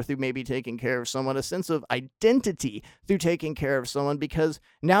power through maybe taking care of someone, a sense of identity through taking care of someone, because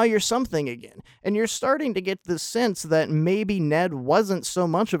now you're something again. And you're starting to get this sense that maybe Ned wasn't so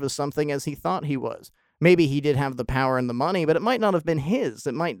much of a something as he thought he was. Maybe he did have the power and the money, but it might not have been his.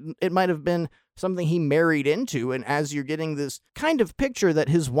 It might have been something he married into, and as you're getting this kind of picture that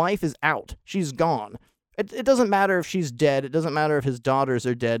his wife is out, she's gone. It doesn't matter if she's dead, it doesn't matter if his daughters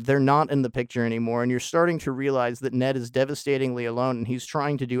are dead, they're not in the picture anymore, and you're starting to realize that Ned is devastatingly alone, and he's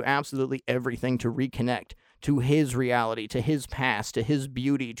trying to do absolutely everything to reconnect to his reality, to his past, to his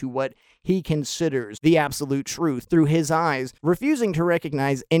beauty, to what he considers the absolute truth through his eyes, refusing to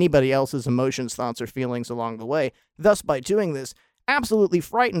recognize anybody else's emotions, thoughts, or feelings along the way. Thus, by doing this, absolutely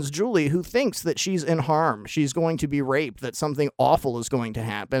frightens Julie, who thinks that she's in harm, she's going to be raped, that something awful is going to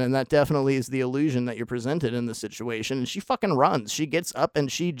happen, and that definitely is the illusion that you're presented in the situation, and she fucking runs. She gets up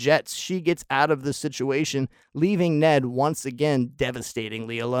and she jets. She gets out of the situation, leaving Ned once again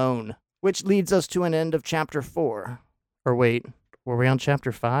devastatingly alone. Which leads us to an end of Chapter 4. Or wait, were we on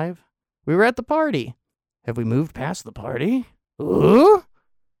Chapter 5? We were at the party. Have we moved past the party? Ooh?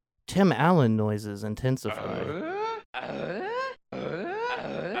 Tim Allen noises intensify.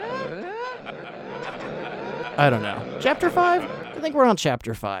 I don't know. Chapter 5? I think we're on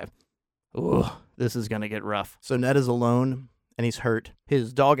Chapter 5. Ooh, this is gonna get rough. So Ned is alone, and he's hurt.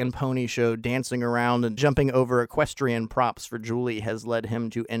 His dog and pony show dancing around and jumping over equestrian props for Julie has led him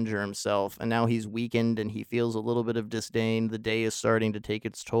to injure himself, and now he's weakened and he feels a little bit of disdain. The day is starting to take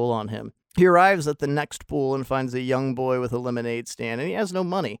its toll on him. He arrives at the next pool and finds a young boy with a lemonade stand, and he has no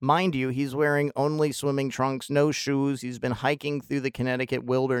money. Mind you, he's wearing only swimming trunks, no shoes. He's been hiking through the Connecticut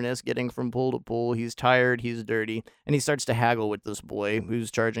wilderness, getting from pool to pool. He's tired, he's dirty, and he starts to haggle with this boy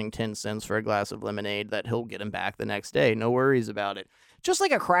who's charging 10 cents for a glass of lemonade that he'll get him back the next day. No worries about it. Just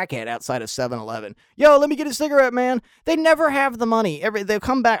like a crackhead outside of 7-Eleven. Yo, let me get a cigarette, man. They never have the money. They'll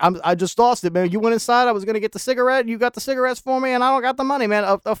come back. I just lost it, man. You went inside. I was going to get the cigarette. You got the cigarettes for me, and I don't got the money, man.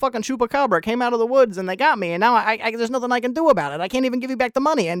 A fucking chupacabra came out of the woods, and they got me, and now there's nothing I can do about it. I can't even give you back the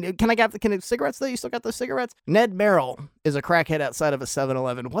money. And can the cigarettes though? You still got the cigarettes? Ned Merrill is a crackhead outside of a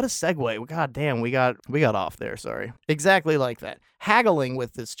 7-Eleven. What a segue. God damn, we got off there, sorry. Exactly like that. Haggling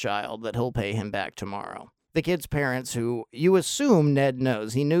with this child that he'll pay him back tomorrow. The kid's parents, who you assume Ned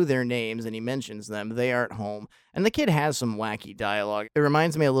knows, he knew their names and he mentions them, they aren't home. And the kid has some wacky dialogue. It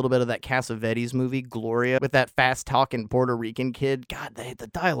reminds me a little bit of that Cassavetes movie, Gloria, with that fast-talking Puerto Rican kid. God, the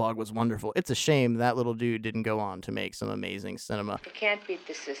dialogue was wonderful. It's a shame that little dude didn't go on to make some amazing cinema. You can't beat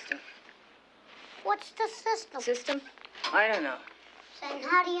the system. What's the system? System? I don't know. Then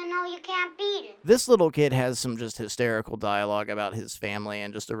how do you know you can't beat it? This little kid has some just hysterical dialogue about his family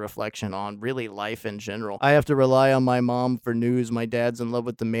and just a reflection on really life in general. I have to rely on my mom for news. My dad's in love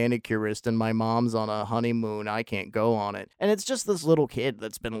with the manicurist and my mom's on a honeymoon. I can't go on it. And it's just this little kid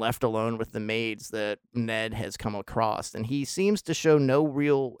that's been left alone with the maids that Ned has come across. And he seems to show no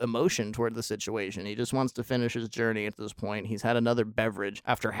real emotion toward the situation. He just wants to finish his journey at this point. He's had another beverage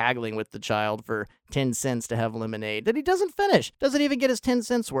after haggling with the child for 10 cents to have lemonade that he doesn't finish. Doesn't even get his 10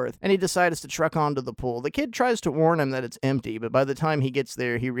 cents worth, and he decides to truck onto the pool. The kid tries to warn him that it's empty, but by the time he gets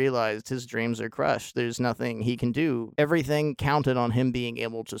there, he realized his dreams are crushed. There's nothing he can do. Everything counted on him being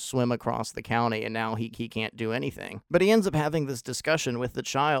able to swim across the county, and now he can't do anything. But he ends up having this discussion with the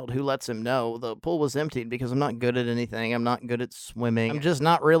child, who lets him know the pool was emptied because I'm not good at anything. I'm not good at swimming. I'm just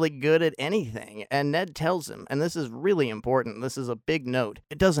not really good at anything. And Ned tells him, and this is really important, this is a big note,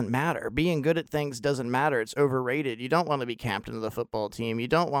 it doesn't matter. Being good at things doesn't matter. It's overrated. You don't want to be captain of the football team. You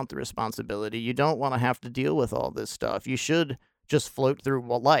don't want the responsibility. You don't want to have to deal with all this stuff. You should just float through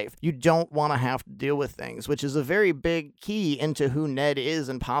life. You don't want to have to deal with things, which is a very big key into who Ned is,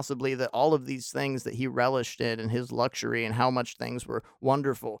 and possibly that all of these things that he relished in and his luxury and how much things were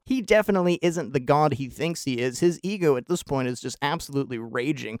wonderful. He definitely isn't the god he thinks he is. His ego at this point is just absolutely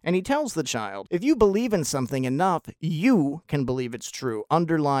raging. And he tells the child, if you believe in something enough, you can believe it's true.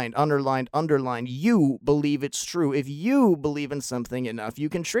 Underlined, underlined, underlined. You believe it's true. If you believe in something enough, you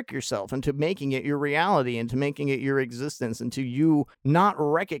can trick yourself into making it your reality, into making it your existence, into you not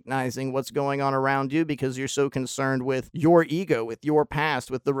recognizing what's going on around you because you're so concerned with your ego, with your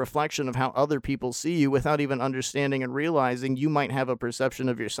past, with the reflection of how other people see you, without even understanding and realizing you might have a perception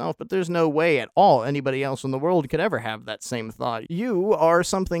of yourself, but there's no way at all anybody else in the world could ever have that same thought. You are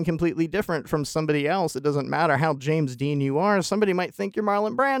something completely different from somebody else. It doesn't matter how James Dean you are. Somebody might think you're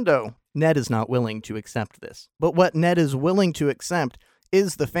Marlon Brando. Ned is not willing to accept this. But what Ned is willing to accept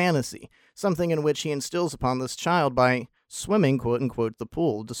is the fantasy, something in which he instills upon this child by swimming, quote-unquote, the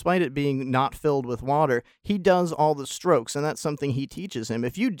pool. Despite it being not filled with water, he does all the strokes, and that's something he teaches him.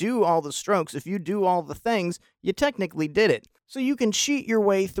 If you do all the strokes, if you do all the things, you technically did it. So you can cheat your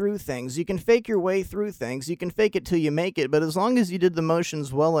way through things, you can fake your way through things, you can fake it till you make it, but as long as you did the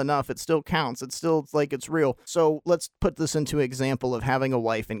motions well enough, it still counts. It's still like it's real. So let's put this into an example of having a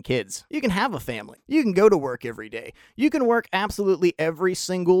wife and kids. You can have a family. You can go to work every day. You can work absolutely every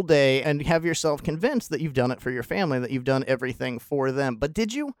single day and have yourself convinced that you've done it for your family, that you've done everything for them. But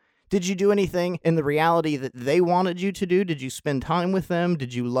did you? Did you do anything in the reality that they wanted you to do? Did you spend time with them?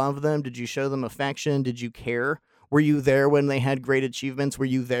 Did you love them? Did you show them affection? Did you care? Were you there when they had great achievements? Were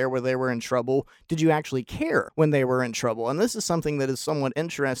you there when they were in trouble? Did you actually care when they were in trouble? And this is something that is somewhat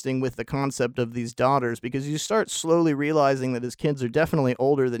interesting with the concept of these daughters, because you start slowly realizing that his kids are definitely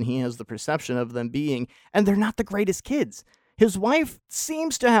older than he has the perception of them being, and they're not the greatest kids. His wife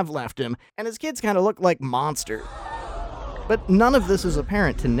seems to have left him, and his kids kind of look like monsters. But none of this is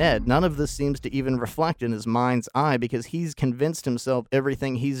apparent to Ned. None of this seems to even reflect in his mind's eye, because he's convinced himself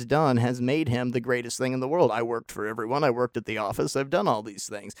everything he's done has made him the greatest thing in the world. I worked for everyone. I worked at the office. I've done all these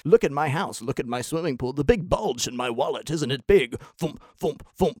things. Look at my house. Look at my swimming pool. The big bulge in my wallet. Isn't it big? Thump, thump,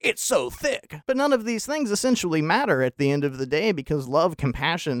 thump. It's so thick. But none of these things essentially matter at the end of the day, because love,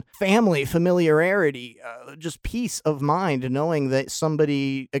 compassion, family, familiarity, just peace of mind, knowing that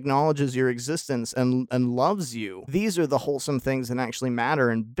somebody acknowledges your existence and loves you. These are the wholesome things that actually matter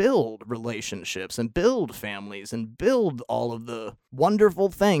and build relationships and build families and build all of the wonderful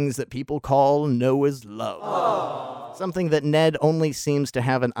things that people call and know as love. Aww. Something that Ned only seems to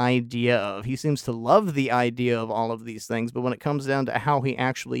have an idea of. He seems to love the idea of all of these things, but when it comes down to how he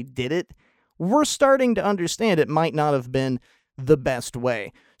actually did it, we're starting to understand it might not have been the best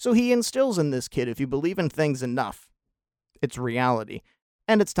way. So he instills in this kid, if you believe in things enough, it's reality.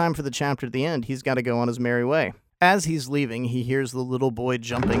 And it's time for the chapter at the end. He's got to go on his merry way. As he's leaving, he hears the little boy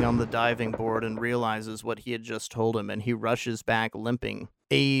jumping on the diving board and realizes what he had just told him, and he rushes back limping.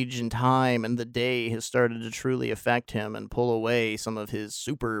 Age and time and the day has started to truly affect him and pull away some of his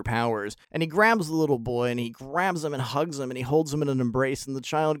superpowers. And he grabs the little boy, and he grabs him and hugs him, and he holds him in an embrace, and the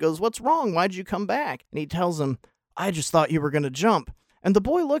child goes, "What's wrong? Why'd you come back?" And he tells him, "I just thought you were going to jump." And the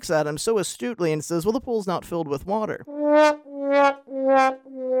boy looks at him so astutely and says, "Well, the pool's not filled with water."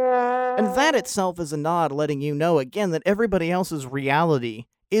 And that itself is a nod letting you know again that everybody else's reality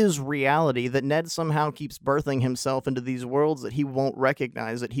is reality, that Ned somehow keeps birthing himself into these worlds that he won't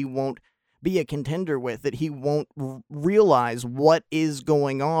recognize, that he won't be a contender with, that he won't realize what is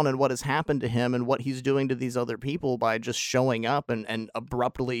going on and what has happened to him and what he's doing to these other people by just showing up and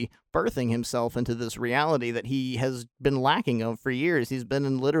abruptly birthing himself into this reality that he has been lacking of for years. He's been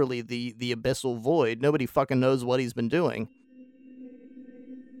in literally the abyssal void. Nobody fucking knows what he's been doing.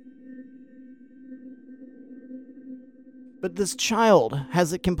 But this child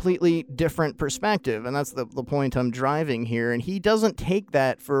has a completely different perspective, and that's the point I'm driving here, and he doesn't take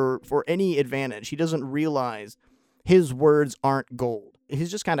that for any advantage. He doesn't realize his words aren't gold. He's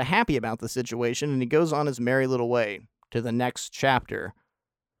just kind of happy about the situation, and he goes on his merry little way to the next chapter.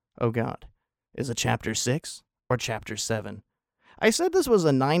 Oh God, is it chapter 6 or chapter 7? I said this was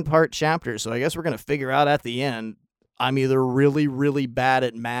a 9-part chapter, so I guess we're going to figure out at the end. I'm either really, really bad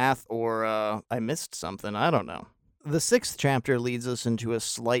at math or I missed something. I don't know. The 6th chapter leads us into a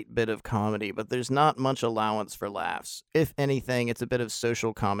slight bit of comedy, but there's not much allowance for laughs. If anything, it's a bit of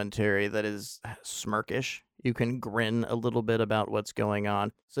social commentary that is smirkish. You can grin a little bit about what's going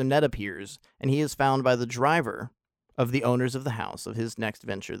on. So Ned appears, and he is found by the driver of the owners of the house, of his next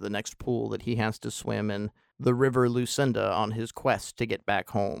venture, the next pool that he has to swim in the river Lucinda on his quest to get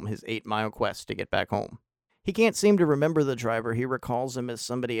back home, his 8-mile quest to get back home. He can't seem to remember the driver. He recalls him as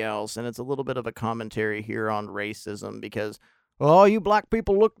somebody else, and it's a little bit of a commentary here on racism because oh, you black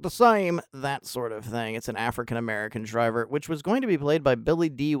people look the same, that sort of thing. It's an African-American driver, which was going to be played by Billy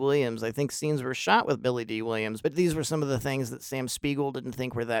D. Williams. I think scenes were shot with Billy D. Williams, but these were some of the things that Sam Spiegel didn't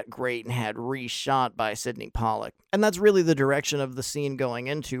think were that great and had reshot by Sidney Pollack. And that's really the direction of the scene going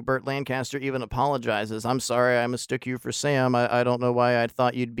into. Burt Lancaster even apologizes. I'm sorry, I mistook you for Sam. I don't know why I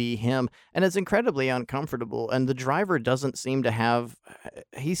thought you'd be him. And it's incredibly uncomfortable, and the driver doesn't seem to have...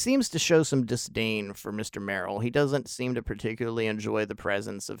 He seems to show some disdain for Mr. Merrill. He doesn't seem to particularly enjoy the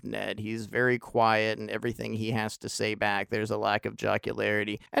presence of Ned. He's very quiet, and everything he has to say back, there's a lack of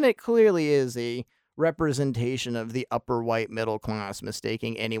jocularity, and it clearly is a representation of the upper white middle class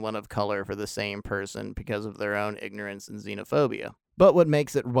mistaking anyone of color for the same person because of their own ignorance and xenophobia. But what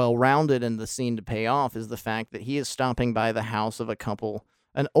makes it well-rounded and the scene to pay off is the fact that he is stopping by the house of a couple,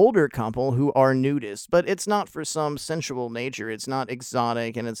 an older couple who are nudists, but it's not for some sensual nature. It's not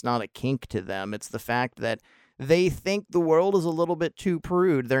exotic, and it's not a kink to them. It's the fact that they think the world is a little bit too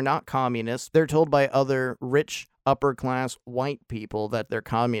prude. They're not communists. They're told by other rich, upper-class white people that they're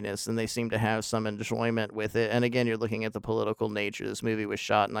communists, and they seem to have some enjoyment with it. And again, you're looking at the political nature. This movie was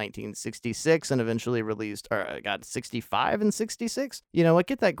shot in 1966 and eventually released, 65 and 66? You know what?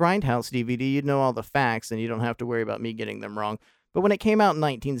 Get that Grindhouse DVD. You'd know all the facts, and you don't have to worry about me getting them wrong. But when it came out in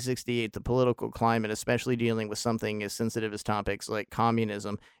 1968, the political climate, especially dealing with something as sensitive as topics like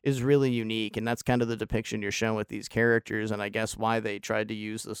communism, is really unique, and that's kind of the depiction you're shown with these characters, and I guess why they tried to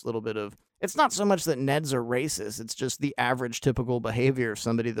use this little bit of... It's not so much that Neds are racist, it's just the average typical behavior of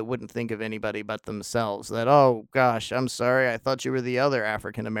somebody that wouldn't think of anybody but themselves. That, oh gosh, I'm sorry, I thought you were the other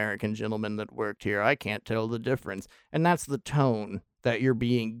African-American gentleman that worked here. I can't tell the difference. And that's the tone that you're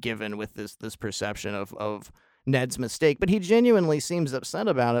being given with this perception of Ned's mistake, but he genuinely seems upset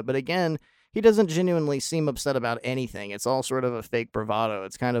about it. But again, he doesn't genuinely seem upset about anything. It's all sort of a fake bravado.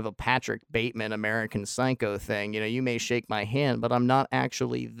 It's kind of a Patrick Bateman American Psycho thing. You know, you may shake my hand, but I'm not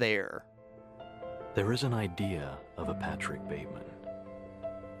actually there. There is an idea of a Patrick Bateman,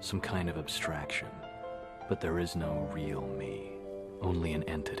 some kind of abstraction, but there is no real me, only an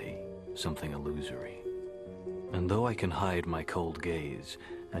entity, something illusory. And though I can hide my cold gaze,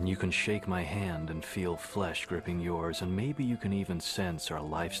 and you can shake my hand and feel flesh gripping yours, and maybe you can even sense our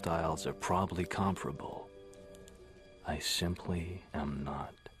lifestyles are probably comparable, I simply am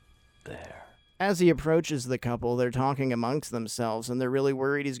not there. As he approaches the couple, they're talking amongst themselves, and they're really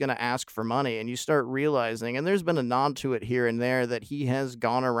worried he's going to ask for money, and you start realizing, and there's been a nod to it here and there, that he has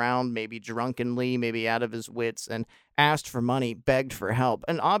gone around maybe drunkenly, maybe out of his wits, and asked for money, begged for help.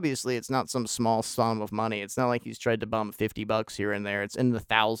 And obviously it's not some small sum of money. It's not like he's tried to bum $50 here and there. It's in the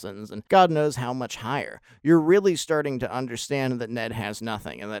thousands, and God knows how much higher. You're really starting to understand that Ned has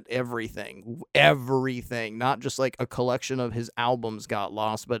nothing, and that everything, not just like a collection of his albums got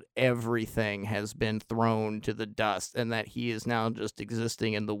lost, but everything has been thrown to the dust, and that he is now just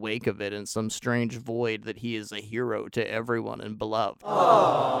existing in the wake of it in some strange void, that he is a hero to everyone and beloved.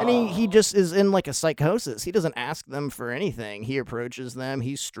 Aww. And he just is in like a psychosis. He doesn't ask them for anything. He approaches them,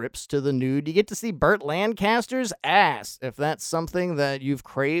 he strips to the nude. You get to see Burt Lancaster's ass. If that's something that you've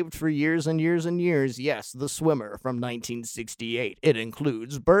craved for years and years and years, yes, The Swimmer from 1968. It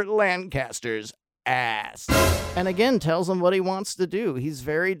includes Burt Lancaster's ass. And again, tells him what he wants to do. He's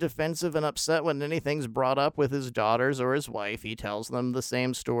very defensive and upset when anything's brought up with his daughters or his wife. He tells them the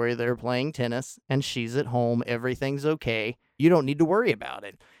same story. They're playing tennis, and she's at home. Everything's okay. You don't need to worry about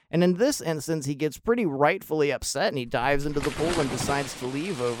it. And in this instance, he gets pretty rightfully upset, and he dives into the pool and decides to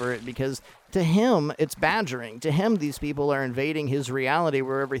leave over it, because to him, it's badgering. To him, these people are invading his reality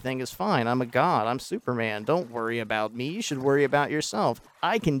where everything is fine. I'm a god. I'm Superman. Don't worry about me. You should worry about yourself.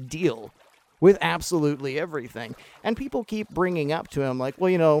 I can deal with absolutely everything. And people keep bringing up to him like, well,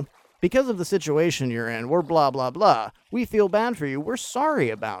 you know, because of the situation you're in, we're blah, blah, blah. We feel bad for you. We're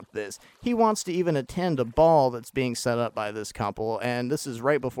sorry about this. He wants to even attend a ball that's being set up by this couple, and this is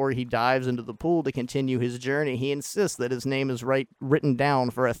right before he dives into the pool to continue his journey. He insists that his name is written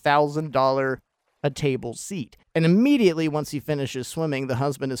down for $1,000 a table seat. And immediately once he finishes swimming, the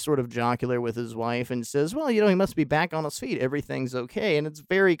husband is sort of jocular with his wife and says, well, you know, he must be back on his feet. Everything's okay. And it's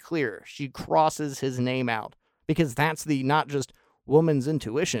very clear. She crosses his name out, because that's the not just woman's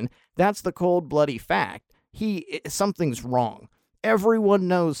intuition, that's the cold bloody fact. Something's wrong. Everyone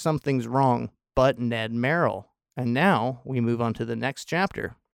knows something's wrong but Ned Merrill. And now we move on to the next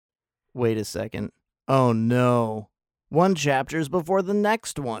chapter. Wait a second. Oh no. One chapter's before the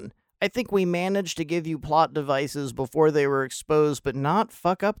next one. I think we managed to give you plot devices before they were exposed, but not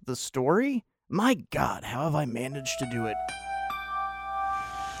fuck up the story? My God, how have I managed to do it?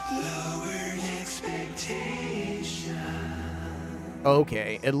 Lowered expectations.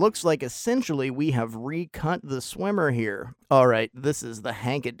 Okay, it looks like essentially we have recut the swimmer here. Alright, this is the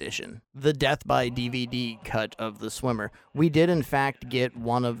Hank edition. The Death by DVD cut of the swimmer. We did in fact get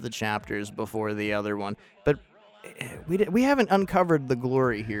one of the chapters before the other one, but we haven't uncovered the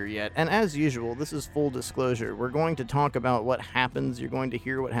glory here yet. And as usual, this is full disclosure. We're going to talk about what happens. You're going to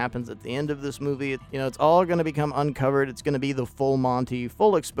hear what happens at the end of this movie. It's all going to become uncovered. It's going to be the full Monty,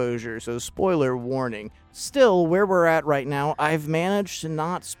 full exposure, so spoiler warning. Still, where we're at right now, I've managed to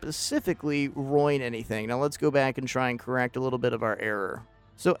not specifically ruin anything. Now let's go back and try and correct a little bit of our error.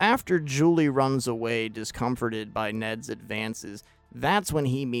 So after Julie runs away discomforted by Ned's advances, that's when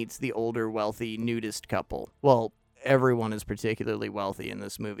he meets the older, wealthy nudist couple. Well, everyone is particularly wealthy in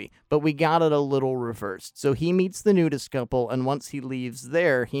this movie, but we got it a little reversed. So he meets the nudist couple, and once he leaves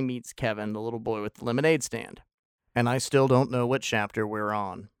there, he meets Kevin, the little boy with the lemonade stand. And I still don't know what chapter we're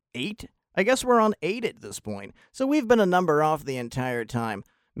on. 8? I guess we're on 8 at this point, so we've been a number off the entire time.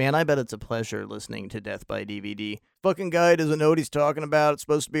 Man, I bet it's a pleasure listening to Death by DVD. Fucking guy doesn't know what he's talking about. It's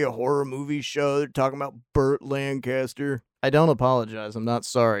supposed to be a horror movie show. They're talking about Burt Lancaster. I don't apologize. I'm not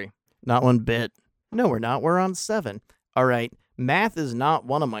sorry. Not one bit. No, we're not. We're on 7. All right. Math is not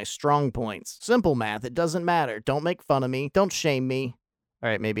one of my strong points. Simple math. It doesn't matter. Don't make fun of me. Don't shame me. All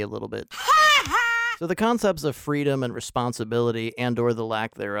right, maybe a little bit. So the concepts of freedom and responsibility and or the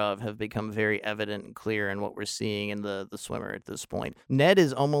lack thereof have become very evident and clear in what we're seeing in the swimmer at this point. Ned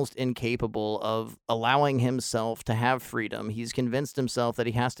is almost incapable of allowing himself to have freedom. He's convinced himself that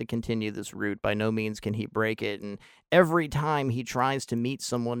he has to continue this route. By no means can he break it. And every time he tries to meet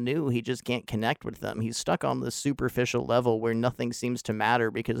someone new, he just can't connect with them. He's stuck on this superficial level where nothing seems to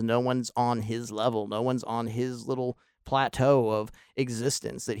matter because no one's on his level. No one's on his little plateau of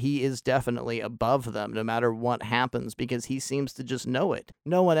existence, that he is definitely above them no matter what happens because he seems to just know it.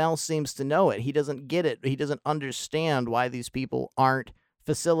 No one else seems to know it. He doesn't get it. He doesn't understand why these people aren't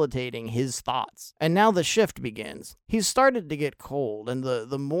facilitating his thoughts. And now the shift begins. He's started to get cold, and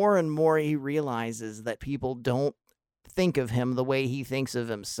the more and more he realizes that people don't think of him the way he thinks of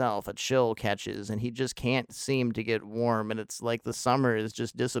himself, a chill catches, and he just can't seem to get warm, and it's like the summer is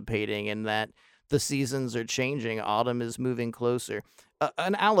just dissipating and that the seasons are changing. Autumn is moving closer.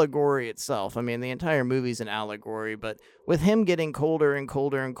 An allegory itself. I mean, the entire movie's an allegory, but with him getting colder and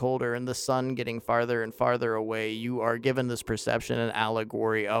colder and colder and the sun getting farther and farther away, you are given this perception and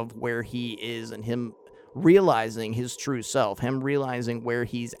allegory of where he is and him realizing his true self, him realizing where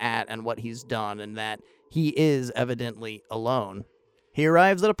he's at and what he's done, and that he is evidently alone. He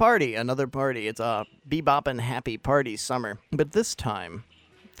arrives at a party, another party. It's a beboppin' happy party summer. But this time,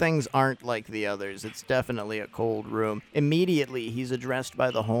 things aren't like the others. It's definitely a cold room. Immediately, he's addressed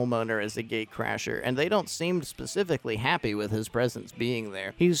by the homeowner as a gatecrasher, and they don't seem specifically happy with his presence being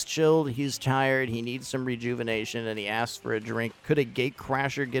there. He's chilled, he's tired, he needs some rejuvenation, and he asks for a drink. Could a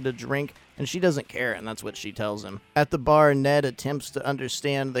gatecrasher get a drink? And she doesn't care, and that's what she tells him. At the bar, Ned attempts to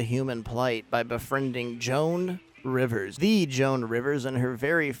understand the human plight by befriending Joan Rivers. The Joan Rivers in her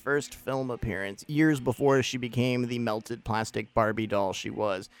very first film appearance, years before she became the melted plastic Barbie doll she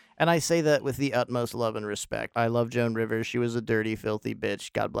was. And I say that with the utmost love and respect. I love Joan Rivers. She was a dirty, filthy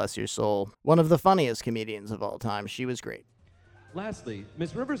bitch. God bless your soul. One of the funniest comedians of all time. She was great. Lastly,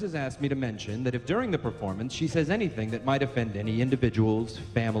 Ms. Rivers has asked me to mention that if during the performance she says anything that might offend any individuals,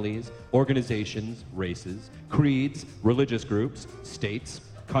 families, organizations, races, creeds, religious groups, states,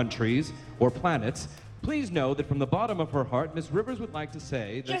 countries, or planets, please know that from the bottom of her heart, Ms. Rivers would like to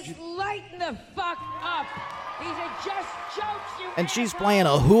say that Just lighten the fuck up! These are just jokes, you And she's playing a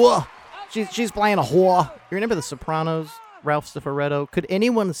whore. She's playing a whore. You remember The Sopranos? Ralph Cifaretto? Could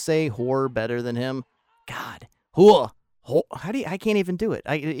anyone say whore better than him? God. Whore. How do you, I can't even do it.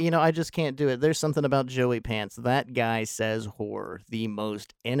 I just can't do it. There's something about Joey Pants. That guy says whore the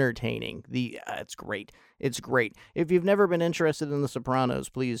most entertaining. It's great. It's great. If you've never been interested in The Sopranos,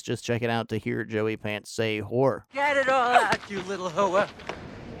 please just check it out to hear Joey Pants say whore. Get it all out, you little hooah.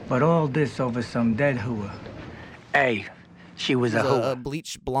 But all this over some dead hooah. Hey, she was a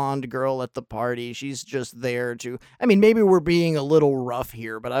bleached blonde girl at the party. She's just there to... I mean, maybe we're being a little rough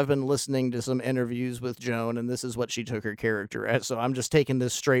here, but I've been listening to some interviews with Joan, and this is what she took her character as, so I'm just taking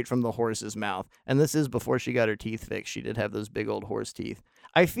this straight from the horse's mouth. And this is before she got her teeth fixed. She did have those big old horse teeth.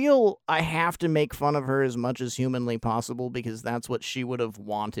 I feel I have to make fun of her as much as humanly possible because that's what she would have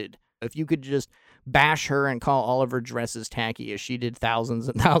wanted. If you could just bash her and call all of her dresses tacky as she did thousands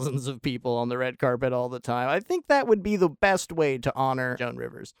and thousands of people on the red carpet all the time, I think that would be the best way to honor Joan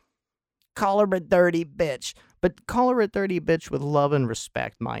Rivers. Call her a dirty bitch. But call her a dirty bitch with love and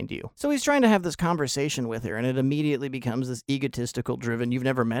respect, mind you. So he's trying to have this conversation with her, and it immediately becomes this egotistical driven, you've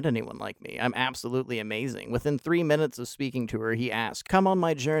never met anyone like me. I'm absolutely amazing. Within 3 minutes of speaking to her, he asks, come on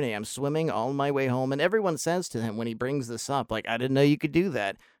my journey. I'm swimming all my way home. And everyone says to him when he brings this up, like, I didn't know you could do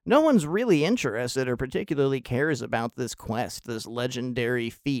that. No one's really interested or particularly cares about this quest, this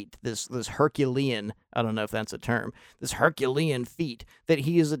legendary feat, this Herculean, I don't know if that's a term, this Herculean feat that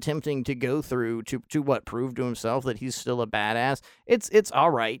he is attempting to go through to what, prove to himself that he's still a badass. It's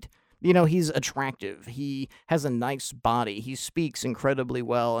all right. You know, he's attractive. He has a nice body. He speaks incredibly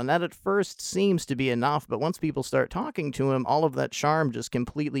well, and that at first seems to be enough, but once people start talking to him, all of that charm just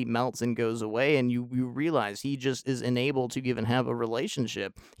completely melts and goes away, and you realize he just is unable to even have a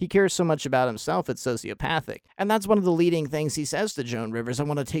relationship. He cares so much about himself, it's sociopathic. And that's one of the leading things he says to Joan Rivers, I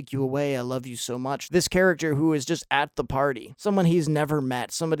want to take you away, I love you so much. This character who is just at the party, someone he's never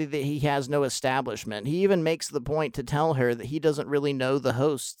met, somebody that he has no establishment. He even makes the point to tell her that he doesn't really know the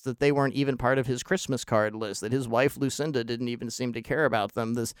hosts, that they weren't even part of his Christmas card list, that his wife Lucinda didn't even seem to care about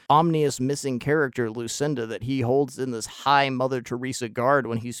them. This ominous missing character, Lucinda, that he holds in this high Mother Teresa guard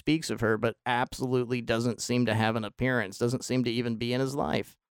when he speaks of her, but absolutely doesn't seem to have an appearance, doesn't seem to even be in his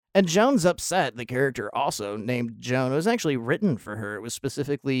life. And Joan's upset. The character, also named Joan, was actually written for her. It was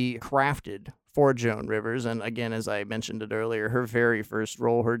specifically crafted for Joan Rivers, and again, as I mentioned it earlier, her very first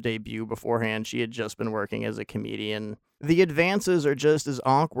role, her debut beforehand, she had just been working as a comedian. The advances are just as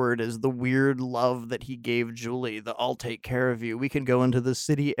awkward as the weird love that he gave Julie, the I'll take care of you, we can go into the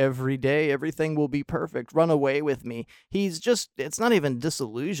city every day, everything will be perfect, run away with me. He's just, it's not even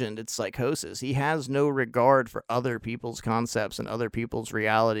disillusioned, it's psychosis. He has no regard for other people's concepts and other people's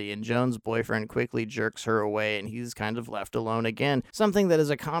reality, and Joan's boyfriend quickly jerks her away, and he's kind of left alone again. Something that is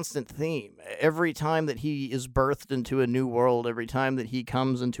a constant theme. Every time that he is birthed into a new world, every time that he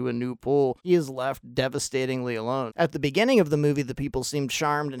comes into a new pool, he is left devastatingly alone. At the beginning of the movie, the people seem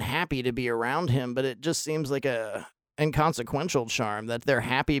charmed and happy to be around him, but it just seems like a inconsequential charm, that they're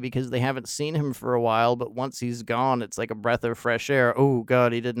happy because they haven't seen him for a while, but once he's gone, it's like a breath of fresh air. Oh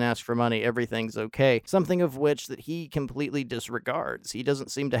God, he didn't ask for money, everything's okay. Something of which that he completely disregards. He doesn't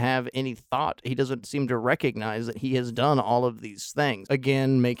seem to have any thought. He doesn't seem to recognize that he has done all of these things.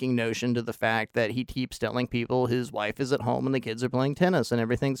 Again, making notion to the fact that he keeps telling people his wife is at home and the kids are playing tennis and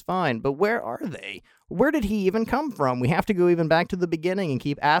everything's fine. But where are they? Where did he even come from? We have to go even back to the beginning and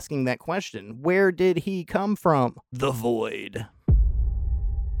keep asking that question. Where did he come from? The void.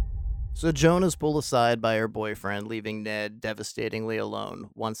 So Joan is pulled aside by her boyfriend, leaving Ned devastatingly alone,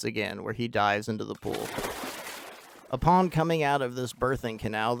 once again, where he dives into the pool. Upon coming out of this birthing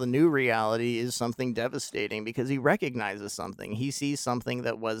canal, the new reality is something devastating because he recognizes something. He sees something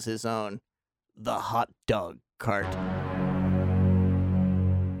that was his own. The hot dog cart.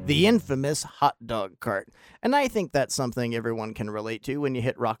 The infamous hot dog cart. And I think that's something everyone can relate to. When you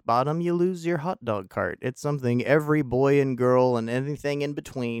hit rock bottom, you lose your hot dog cart. It's something every boy and girl and anything in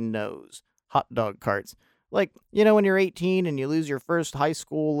between knows. Hot dog carts. Like, you know, when you're 18 and you lose your first high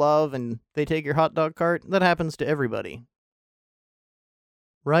school love and they take your hot dog cart? That happens to everybody.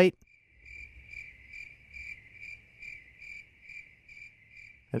 Right?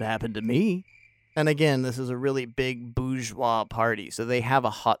 It happened to me. And again, this is a really big bourgeois party, so they have a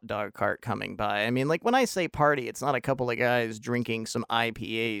hot dog cart coming by. I mean, like, when I say party, it's not a couple of guys drinking some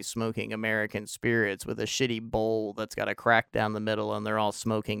IPAs, smoking American spirits with a shitty bowl that's got a crack down the middle and they're all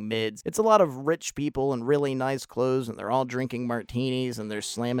smoking mids. It's a lot of rich people in really nice clothes and they're all drinking martinis and they're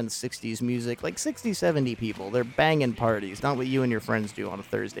slamming 60s music. Like 60, 70 people. They're banging parties, not what you and your friends do on a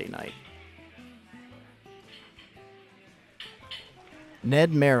Thursday night.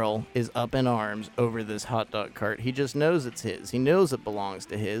 Ned Merrill is up in arms over this hot dog cart. He just knows it's his. He knows it belongs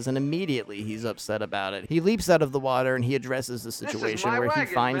to his, and immediately he's upset about it. He leaps out of the water and he addresses the situation where he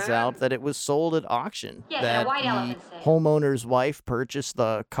finds out that it was sold at auction. That the homeowner's wife purchased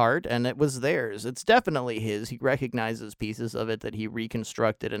the cart and it was theirs. It's definitely his. He recognizes pieces of it that he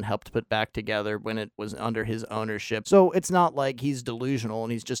reconstructed and helped put back together when it was under his ownership. So it's not like he's delusional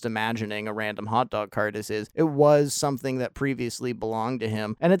and he's just imagining a random hot dog cart is his. It was something that previously belonged to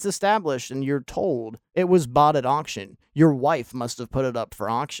him, and it's established and you're told it was bought at auction. Your wife must have put it up for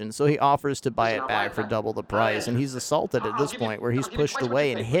auction, so he offers to buy it back for double the price, and he's assaulted at this point where he's pushed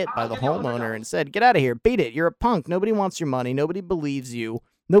away and hit by the homeowner and said, get out of here, beat it, you're a punk, nobody wants your money, nobody believes you,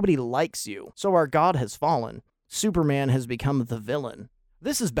 nobody likes you. So our god has fallen. Superman has become the villain.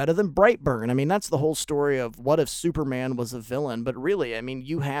 This is better than Brightburn. I mean, that's the whole story of what if Superman was a villain. But really, I mean,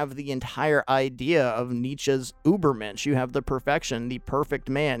 you have the entire idea of Nietzsche's Ubermensch. You have the perfection, the perfect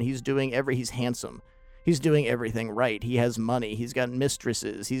man. He's handsome. He's doing everything right. He has money. He's got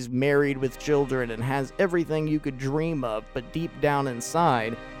mistresses. He's married with children and has everything you could dream of. But deep down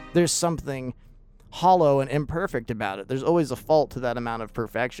inside, there's something hollow and imperfect about it. There's always a fault to that amount of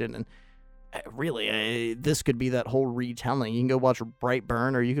perfection. And really, this could be that whole retelling. You can go watch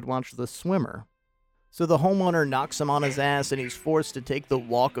Brightburn, or you could watch The Swimmer. So the homeowner knocks him on his ass, and he's forced to take the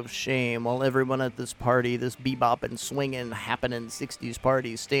walk of shame while everyone at this party, this bebop swinging, happening 60s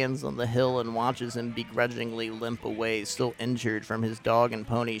party, stands on the hill and watches him begrudgingly limp away, still injured from his dog and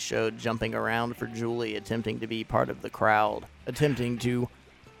pony show, jumping around for Julie, attempting to be part of the crowd, attempting to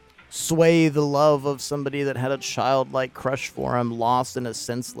sway the love of somebody that had a childlike crush for him, lost in a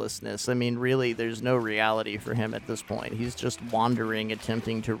senselessness. I mean, really, there's no reality for him at this point. He's just wandering,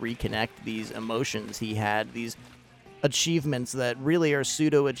 attempting to reconnect these emotions he had, these achievements that really are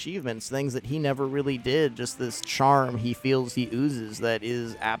pseudo-achievements, things that he never really did, just this charm he feels he oozes that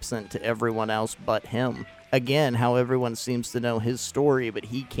is absent to everyone else but him. Again, how everyone seems to know his story, but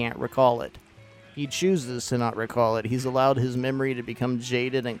he can't recall it. He chooses to not recall it. He's allowed his memory to become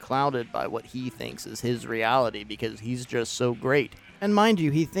jaded and clouded by what he thinks is his reality because he's just so great. And mind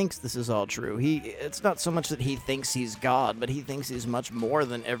you, he thinks this is all true. It's not so much that he thinks he's God, but he thinks he's much more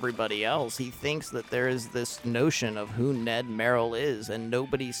than everybody else. He thinks that there is this notion of who Ned Merrill is, and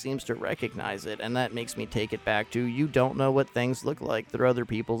nobody seems to recognize it, and that makes me take it back to you don't know what things look like through other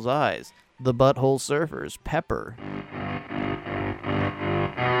people's eyes. The Butthole Surfers, Pepper.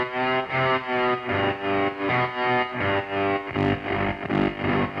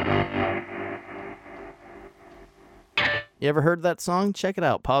 You ever heard that song? Check it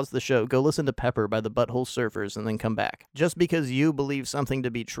out. Pause the show. Go listen to Pepper by the Butthole Surfers and then come back. Just because you believe something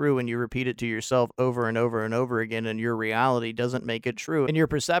to be true and you repeat it to yourself over and over and over again in your reality doesn't make it true. In your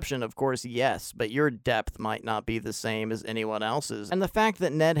perception, of course, yes, but your depth might not be the same as anyone else's. And the fact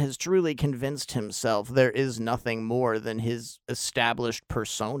that Ned has truly convinced himself there is nothing more than his established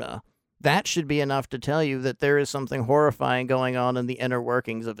persona, that should be enough to tell you that there is something horrifying going on in the inner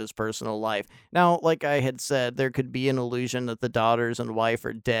workings of his personal life. Now, like I had said, there could be an illusion that the daughters and wife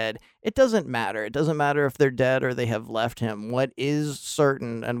are dead. It doesn't matter. It doesn't matter if they're dead or they have left him. What is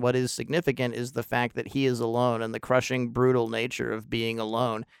certain and what is significant is the fact that he is alone and the crushing, brutal nature of being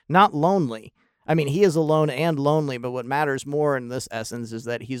alone. Not lonely. I mean, he is alone and lonely, but what matters more in this essence is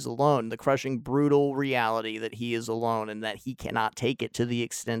that he's alone. The crushing, brutal reality that he is alone and that he cannot take it to the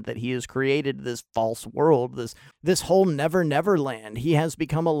extent that he has created this false world, this whole never land. He has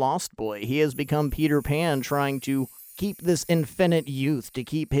become a lost boy. He has become Peter Pan trying to keep this infinite youth, to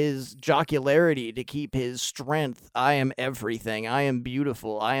keep his jocularity, to keep his strength. I am everything. I am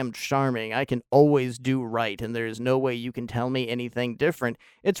beautiful. I am charming. I can always do right, and there is no way you can tell me anything different.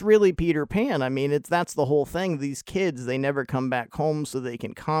 It's really Peter Pan. I mean, that's the whole thing. These kids, they never come back home, so they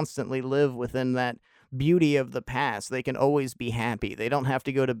can constantly live within that beauty of the past. They can always be happy. They don't have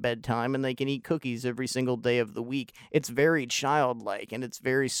to go to bedtime, and they can eat cookies every single day of the week. It's very childlike, and it's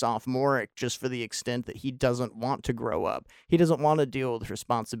very sophomoric, just for the extent that he doesn't want to grow up. He doesn't want to deal with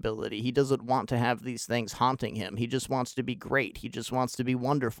responsibility. He doesn't want to have these things haunting him. He just wants to be great. He just wants to be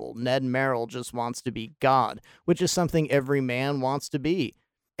wonderful. Ned Merrill just wants to be God, which is something every man wants to be.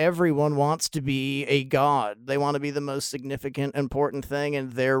 Everyone wants to be a god. They want to be the most significant, important thing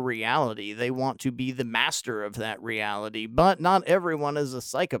in their reality. They want to be the master of that reality. But not everyone is a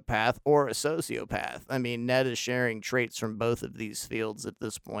psychopath or a sociopath. I mean, Ned is sharing traits from both of these fields at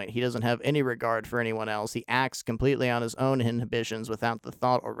this point. He doesn't have any regard for anyone else. He acts completely on his own inhibitions without the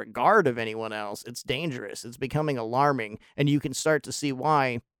thought or regard of anyone else. It's dangerous. It's becoming alarming. And you can start to see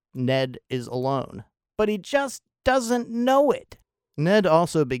why Ned is alone. But he just doesn't know it. Ned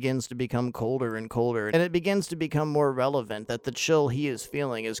also begins to become colder and colder, and it begins to become more relevant that the chill he is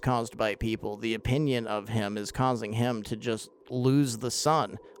feeling is caused by people. The opinion of him is causing him to just lose the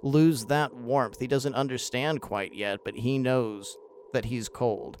sun, lose that warmth. He doesn't understand quite yet, but he knows that he's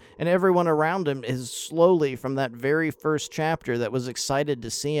cold. And everyone around him is slowly, from that very first chapter that was excited to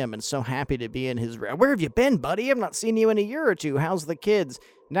see him and so happy to be in his... Where have you been, buddy? I've not seen you in a year or two. How's the kids?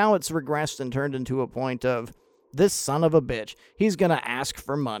 Now it's regressed and turned into a point of... This son of a bitch, he's gonna ask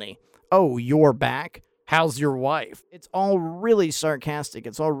for money. Oh, you're back? How's your wife? It's all really sarcastic,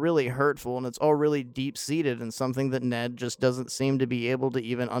 it's all really hurtful, and it's all really deep-seated in something that Ned just doesn't seem to be able to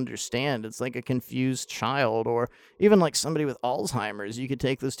even understand. It's like a confused child, or even like somebody with Alzheimer's. You could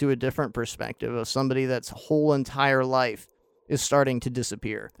take this to a different perspective of somebody that's whole entire life is starting to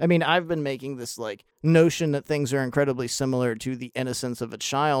disappear. I mean, I've been making this, notion that things are incredibly similar to the innocence of a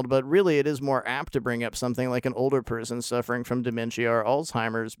child, but really it is more apt to bring up something like an older person suffering from dementia or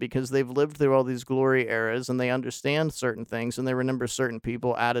Alzheimer's, because they've lived through all these glory eras and they understand certain things and they remember certain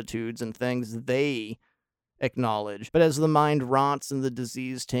people, attitudes, and things they acknowledge. But as the mind rots and the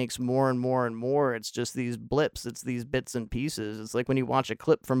disease takes more and more and more, it's just these blips, it's these bits and pieces. It's like when you watch a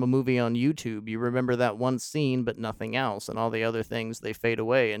clip from a movie on YouTube, you remember that one scene but nothing else, and all the other things, they fade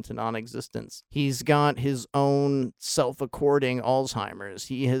away into non-existence. He's got his own self-according Alzheimer's.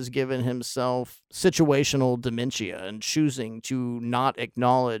 He has given himself situational dementia and choosing to not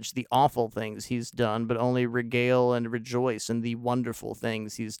acknowledge the awful things he's done, but only regale and rejoice in the wonderful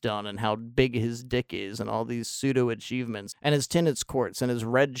things he's done and how big his dick is and all these pseudo-achievements and his tennis courts and his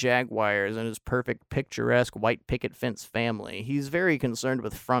red Jaguars and his perfect picturesque white picket fence family. He's very concerned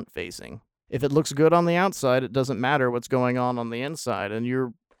with front-facing. If it looks good on the outside, it doesn't matter what's going on the inside, and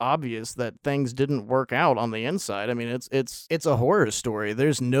you're obvious that things didn't work out on the inside. I mean, it's a horror story.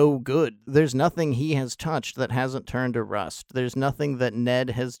 There's no good. There's nothing he has touched that hasn't turned to rust. There's nothing that Ned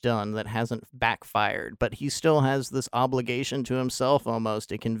has done that hasn't backfired, but he still has this obligation to himself almost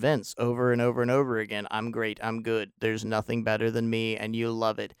to convince over and over and over again, I'm great, I'm good, there's nothing better than me, and you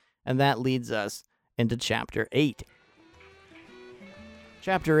love it. And that leads us into Chapter 8.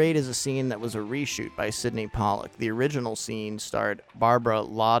 Chapter 8 is a scene that was a reshoot by Sidney Pollack. The original scene starred Barbara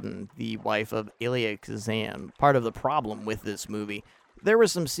Loudon, the wife of Elia Kazan. Part of the problem with this movie, there were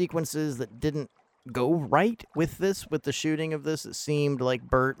some sequences that didn't go right with the shooting of this. It seemed like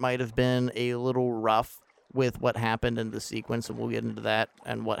Burt might have been a little rough with what happened in the sequence, and we'll get into that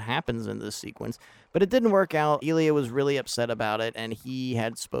and what happens in this sequence. But it didn't work out. Elia was really upset about it, and he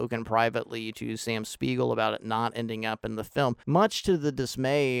had spoken privately to Sam Spiegel about it not ending up in the film, much to the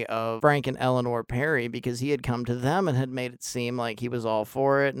dismay of Frank and Eleanor Perry, because he had come to them and had made it seem like he was all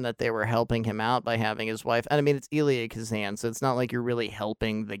for it and that they were helping him out by having his wife. And I mean, it's Elia Kazan, so it's not like you're really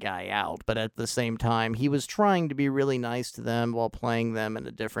helping the guy out, but at the same time, he was trying to be really nice to them while playing them in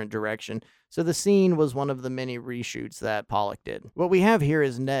a different direction. So the scene was one of the many reshoots that Pollack did. What we have here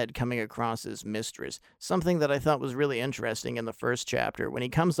is Ned coming across his mistress, something that I thought was really interesting in the first chapter when he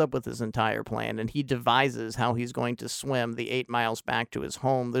comes up with his entire plan and he devises how he's going to swim the 8 miles back to his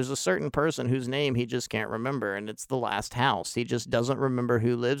home. There's a certain person whose name he just can't remember, and it's the last house. He just doesn't remember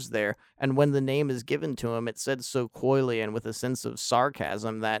who lives there, and when the name is given to him, it's said so coyly and with a sense of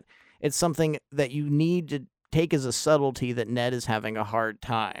sarcasm that it's something that you need to take as a subtlety that Ned is having a hard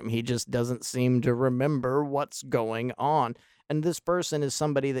time. He just doesn't seem to remember what's going on. And this person is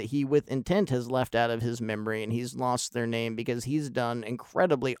somebody that he, with intent, has left out of his memory, and he's lost their name because he's done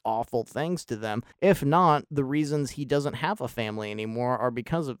incredibly awful things to them. If not, the reasons he doesn't have a family anymore are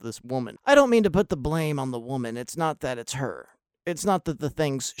because of this woman. I don't mean to put the blame on the woman. It's not that it's her. It's not that the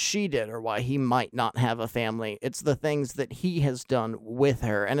things she did are why he might not have a family. It's the things that he has done with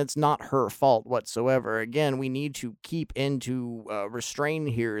her, and it's not her fault whatsoever. Again, we need to keep into restraint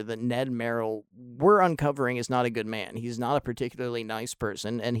here that Ned Merrill, we're uncovering, is not a good man. He's not a particularly nice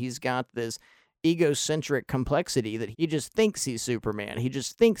person, and he's got this egocentric complexity that he just thinks he's Superman. He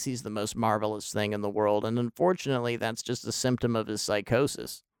just thinks he's the most marvelous thing in the world, and unfortunately, that's just a symptom of his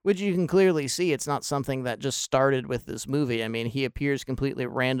psychosis. Which you can clearly see, it's not something that just started with this movie. I mean, he appears completely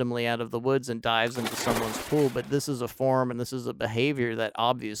randomly out of the woods and dives into someone's pool, but this is a form and this is a behavior that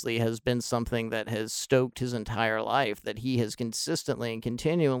obviously has been something that has stoked his entire life, that he has consistently and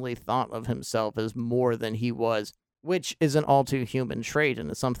continually thought of himself as more than he was, which is an all-too-human trait,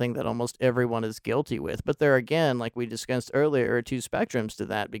 and it's something that almost everyone is guilty with. But there again, like we discussed earlier, are two spectrums to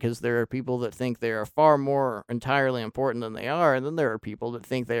that, because there are people that think they are far more entirely important than they are, and then there are people that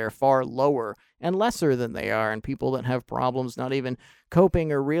think they are far lower and lesser than they are, and people that have problems not even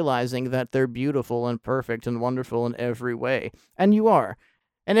coping or realizing that they're beautiful and perfect and wonderful in every way. And you are.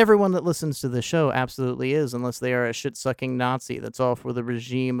 And everyone that listens to the show absolutely is, unless they are a shit-sucking Nazi that's all for the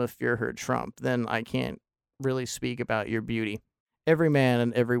regime of Führer Trump. Then I can't really speak about your beauty. Every man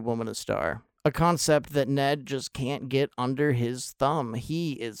and every woman a star. A concept that Ned just can't get under his thumb.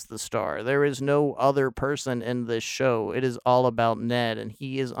 He is the star. There is no other person in this show. It is all about Ned, and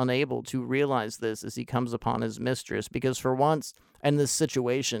he is unable to realize this as he comes upon his mistress, because for once in this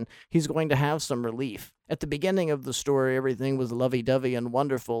situation, he's going to have some relief. At the beginning of the story, everything was lovey-dovey and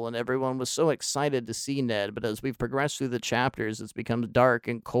wonderful, and everyone was so excited to see Ned, but as we've progressed through the chapters, it's become dark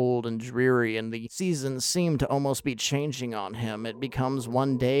and cold and dreary, and the seasons seem to almost be changing on him. It becomes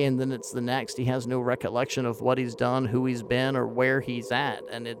one day, and then it's the next. He has no recollection of what he's done, who he's been, or where he's at,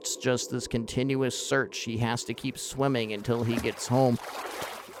 and it's just this continuous search. He has to keep swimming until he gets home.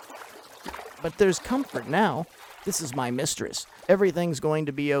 But there's comfort now. This is my mistress. Everything's going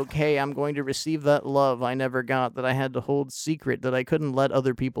to be okay. I'm going to receive that love I never got, that I had to hold secret, that I couldn't let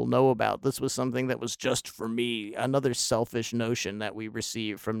other people know about. This was something that was just for me. Another selfish notion that we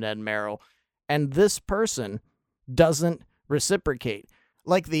received from Ned Merrill. And this person doesn't reciprocate.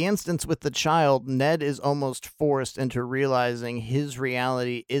 Like the instance with the child, Ned is almost forced into realizing his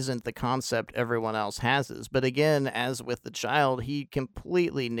reality isn't the concept everyone else has. But again, as with the child, he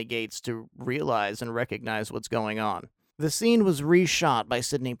completely negates to realize and recognize what's going on. The scene was reshot by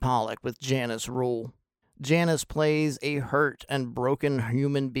Sidney Pollack with Janice Rule. Janice plays a hurt and broken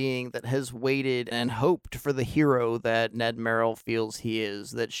human being that has waited and hoped for the hero that Ned Merrill feels he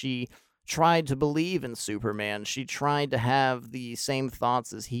is, that she tried to believe in Superman. She tried to have the same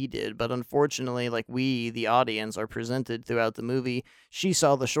thoughts as he did, but unfortunately, like we, the audience, are presented throughout the movie, she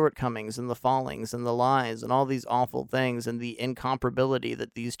saw the shortcomings and the fallings and the lies and all these awful things and the incomparability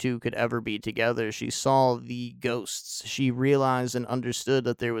that these two could ever be together. She saw the ghosts. She realized and understood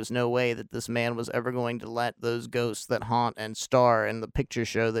that there was no way that this man was ever going to let those ghosts that haunt and star in the picture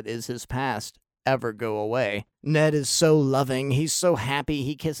show that is his past ever go away. Ned is so loving. He's so happy.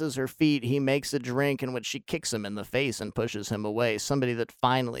 He kisses her feet. He makes a drink in which she kicks him in the face and pushes him away. Somebody that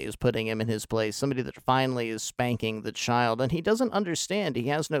finally is putting him in his place. Somebody that finally is spanking the child. And he doesn't understand. He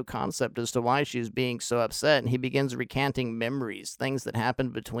has no concept as to why she's being so upset. And he begins recanting memories, things that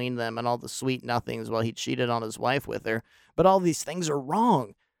happened between them and all the sweet nothings while he cheated on his wife with her. But all these things are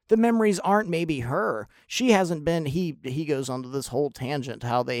wrong. The memories aren't maybe her. She hasn't been, he goes on to this whole tangent,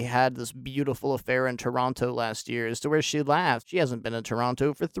 how they had this beautiful affair in Toronto last year, as to where she laughed. She hasn't been in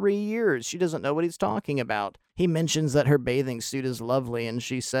Toronto for 3 years. She doesn't know what he's talking about. He mentions that her bathing suit is lovely, and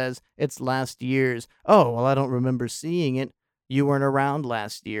she says, it's last year's. Oh, well, I don't remember seeing it. You weren't around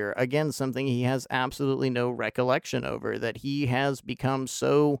last year. Again, something he has absolutely no recollection over, that he has become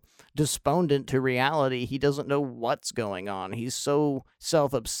so despondent to reality, he doesn't know what's going on. He's so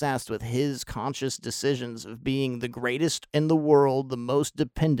self-obsessed with his conscious decisions of being the greatest in the world, the most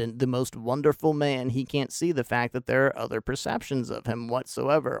dependent, the most wonderful man. He can't see the fact that there are other perceptions of him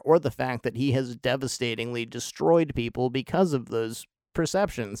whatsoever, or the fact that he has devastatingly destroyed people because of those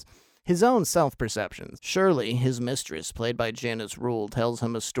perceptions. His own self-perceptions. Shirley, his mistress, played by Janice Rule, tells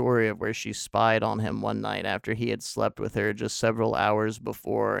him a story of where she spied on him one night after he had slept with her just several hours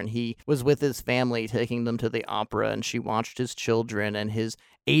before, and he was with his family taking them to the opera, and she watched his children and his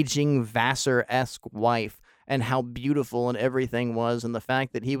aging Vassar-esque wife, and how beautiful and everything was, and the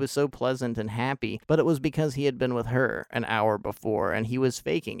fact that he was so pleasant and happy, but it was because he had been with her an hour before, and he was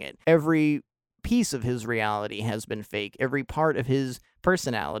faking it. Every piece of his reality has been fake. Every part of his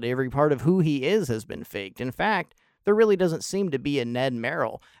personality, every part of who he is has been faked. In fact, there really doesn't seem to be a Ned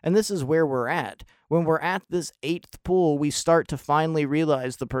Merrill, and this is where we're at. When we're at this 8th pool, we start to finally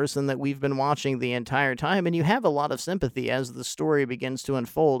realize the person that we've been watching the entire time, and you have a lot of sympathy as the story begins to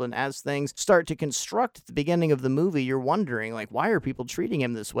unfold, and as things start to construct at the beginning of the movie, you're wondering, like, why are people treating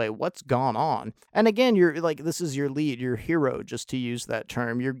him this way? What's gone on? And again, you're like, this is your lead, your hero, just to use that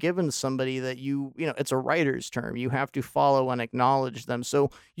term. You're given somebody that you know, it's a writer's term. You have to follow and acknowledge them, so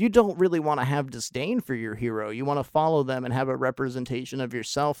you don't really want to have disdain for your hero. You want to follow them and have a representation of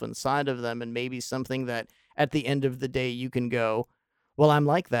yourself inside of them, and maybe something that at the end of the day you can go, well, I'm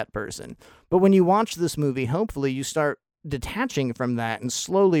like that person. But when you watch this movie, hopefully you start detaching from that and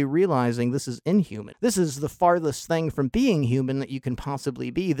slowly realizing this is inhuman. This is the farthest thing from being human that you can possibly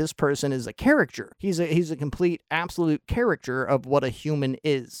be. This person is a caricature. He's a complete, absolute caricature of what a human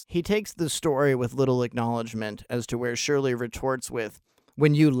is. He takes the story with little acknowledgement as to where Shirley retorts with,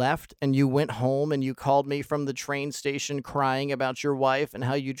 when you left and you went home and you called me from the train station crying about your wife and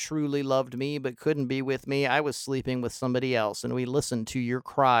how you truly loved me but couldn't be with me, I was sleeping with somebody else, and we listened to your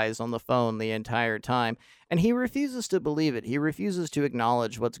cries on the phone the entire time. And he refuses to believe it. He refuses to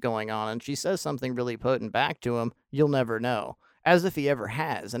acknowledge what's going on, and she says something really potent back to him, you'll never know. As if he ever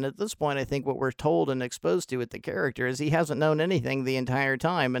has. And at this point, I think what we're told and exposed to with the character is he hasn't known anything the entire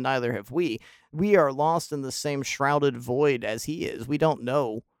time, and neither have we. We are lost in the same shrouded void as he is. We don't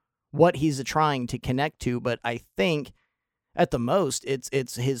know what he's trying to connect to, but I think, at the most,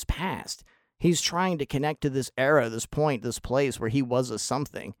 it's his past. He's trying to connect to this era, this point, this place where he was a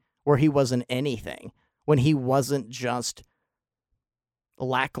something, where he wasn't anything, when he wasn't just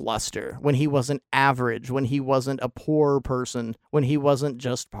lackluster, when he wasn't average, when he wasn't a poor person, when he wasn't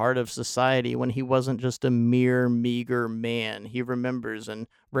just part of society, when he wasn't just a mere meager man. He remembers and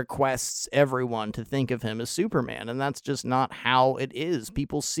requests everyone to think of him as Superman, and that's just not how it is.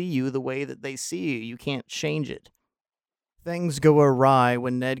 People see you the way that they see you. You can't change it. Things go awry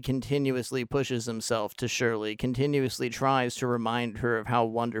when Ned continuously pushes himself to Shirley, continuously tries to remind her of how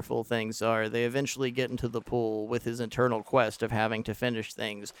wonderful things are. They eventually get into the pool with his eternal quest of having to finish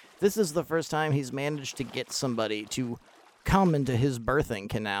things. This is the first time he's managed to get somebody to come into his birthing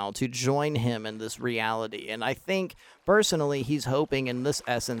canal to join him in this reality. And I think, personally, he's hoping in this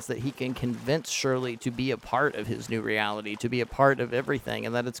essence that he can convince Shirley to be a part of his new reality, to be a part of everything,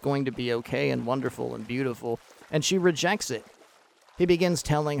 and that it's going to be okay and wonderful and beautiful. And she rejects it. He begins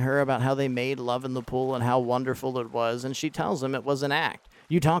telling her about how they made love in the pool and how wonderful it was, and she tells him it was an act.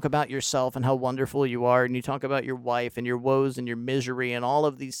 You talk about yourself and how wonderful you are, and you talk about your wife and your woes and your misery and all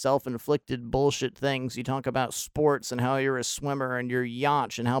of these self-inflicted bullshit things. You talk about sports and how you're a swimmer and your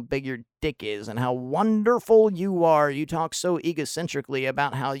yacht and how big your dick is and how wonderful you are. You talk so egocentrically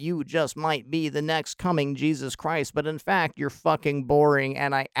about how you just might be the next coming Jesus Christ, but in fact, you're fucking boring,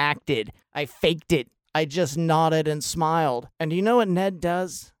 and I acted. I faked it. I just nodded and smiled. And you know what Ned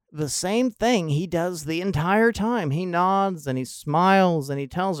does? The same thing he does the entire time. He nods and he smiles and he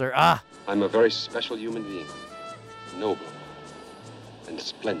tells her, I'm a very special human being. Noble and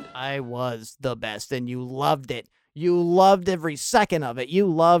splendid. I was the best and you loved it. You loved every second of it. You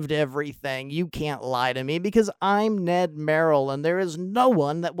loved everything. You can't lie to me because I'm Ned Merrill and there is no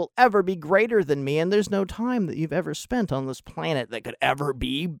one that will ever be greater than me, and there's no time that you've ever spent on this planet that could ever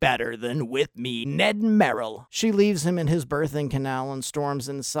be better than with me, Ned Merrill. She leaves him in his birthing canal and storms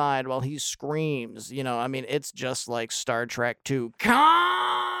inside while he screams. It's just like Star Trek II.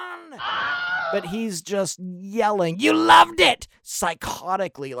 Khan! But he's just yelling, you loved it!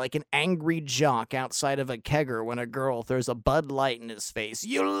 Psychotically, like an angry jock outside of a kegger when a girl throws a Bud Light in his face.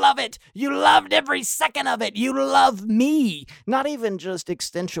 You love it! You loved every second of it! You love me! Not even just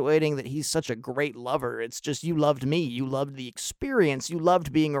accentuating that he's such a great lover. It's just you loved me. You loved the experience. You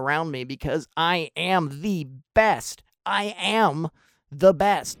loved being around me because I am the best. I am the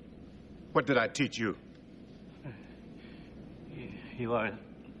best. What did I teach you? You are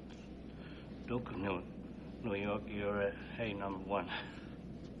Duke of New York. You're A number one.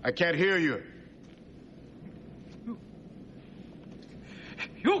 I can't hear you.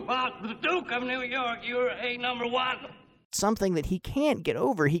 You are the Duke of New York. You're A number one. Something that he can't get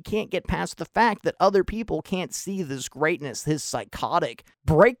over. He can't get past the fact that other people can't see this greatness, his psychotic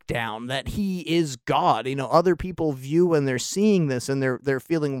breakdown that he is God. Other people view and they're seeing this and they're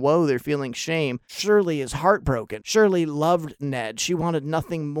feeling woe, they're feeling shame. Shirley is heartbroken. Shirley loved Ned. She wanted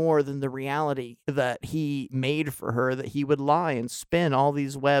nothing more than the reality that he made for her, that he would lie and spin all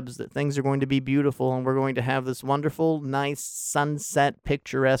these webs, that things are going to be beautiful and we're going to have this wonderful, nice, sunset,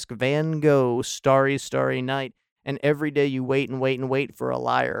 picturesque Van Gogh, starry, starry night. And every day you wait and wait and wait for a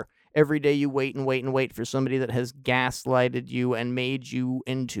liar. Every day you wait and wait and wait for somebody that has gaslighted you and made you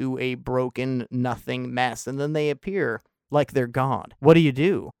into a broken, nothing mess. And then they appear like they're God. What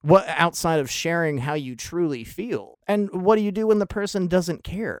do? What outside of sharing how you truly feel? And what do you do when the person doesn't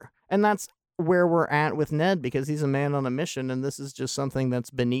care? And that's where we're at with Ned, because he's a man on a mission, and this is just something that's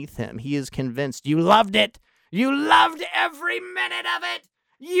beneath him. He is convinced you loved it. You loved every minute of it.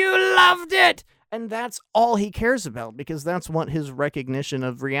 You loved it. And that's all he cares about, because that's what his recognition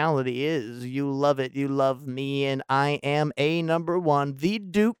of reality is. You love it, you love me, and I am A number one, the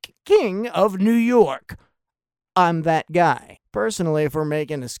Duke King of New York. I'm that guy. Personally, if we're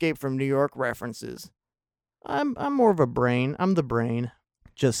making Escape from New York references, I'm more of a brain. I'm the brain.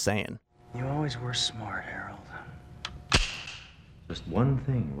 Just saying. You always were smart, Harold. Just one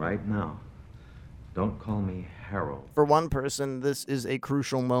thing right now. Don't call me Harold. For one person, this is a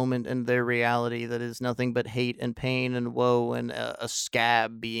crucial moment in their reality that is nothing but hate and pain and woe and a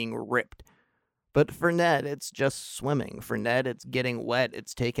scab being ripped. But for Ned, it's just swimming. For Ned, it's getting wet,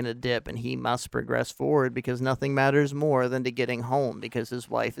 it's taking a dip, and he must progress forward because nothing matters more than to getting home, because his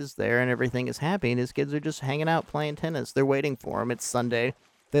wife is there and everything is happy and his kids are just hanging out playing tennis. They're waiting for him. It's Sunday.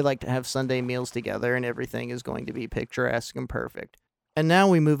 They like to have Sunday meals together and everything is going to be picturesque and perfect. And now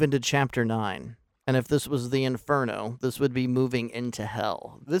we move into Chapter 9. And if this was the Inferno, this would be moving into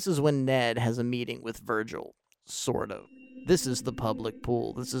hell. This is when Ned has a meeting with Virgil, sort of. This is the public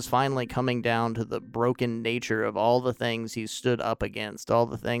pool. This is finally coming down to the broken nature of all the things he stood up against, all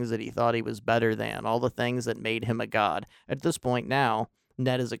the things that he thought he was better than, all the things that made him a god. At this point now,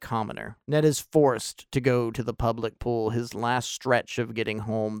 Ned is a commoner. Ned is forced to go to the public pool, his last stretch of getting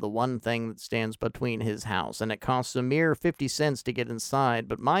home, the one thing that stands between his house, and it costs a mere 50 cents to get inside,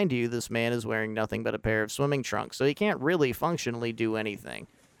 but mind you, this man is wearing nothing but a pair of swimming trunks, so he can't really functionally do anything.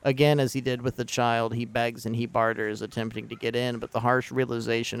 Again, as he did with the child, he begs and he barters, attempting to get in, but the harsh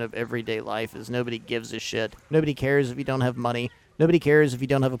realization of everyday life is nobody gives a shit. Nobody cares if you don't have money. Nobody cares if you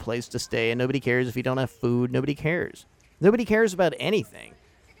don't have a place to stay, and nobody cares if you don't have food. Nobody cares. Nobody cares about anything.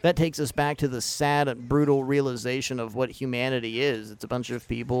 That takes us back to the sad and brutal realization of what humanity is. It's a bunch of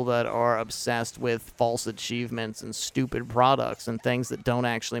people that are obsessed with false achievements and stupid products and things that don't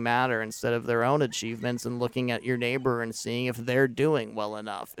actually matter instead of their own achievements, and looking at your neighbor and seeing if they're doing well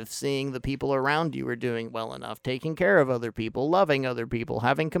enough, if seeing the people around you are doing well enough, taking care of other people, loving other people,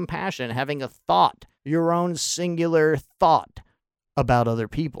 having compassion, having a thought, your own singular thought about other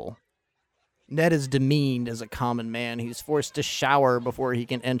people. Ned is demeaned as a common man. He's forced to shower before he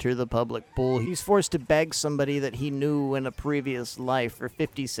can enter the public pool. He's forced to beg somebody that he knew in a previous life for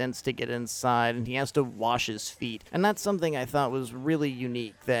 50 cents to get inside, and he has to wash his feet. And that's something I thought was really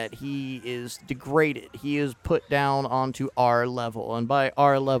unique, that he is degraded. He is put down onto our level, and by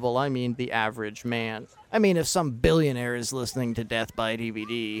our level, I mean the average man. I mean, if some billionaire is listening to Death by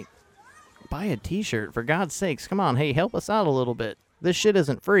DVD, buy a t-shirt, for God's sakes. Come on, hey, help us out a little bit. This shit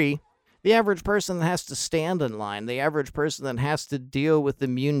isn't free. The average person that has to stand in line, the average person that has to deal with the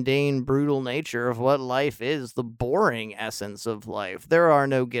mundane, brutal nature of what life is, the boring essence of life. There are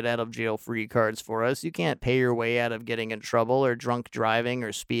no get-out-of-jail-free cards for us. You can't pay your way out of getting in trouble or drunk driving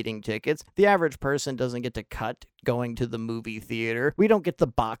or speeding tickets. The average person doesn't get to cut going to the movie theater. We don't get the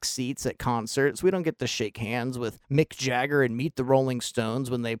box seats at concerts. We don't get to shake hands with Mick Jagger and Meet the Rolling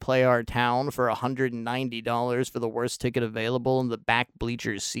Stones when they play our town for $190 for the worst ticket available in the back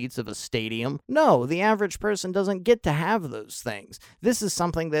bleachers seats of a stadium. No, the average person doesn't get to have those things. This is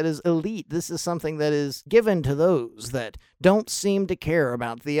something that is elite. This is something that is given to those that don't seem to care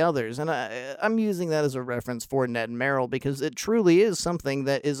about the others. And I'm using that as a reference for Ned Merrill because it truly is something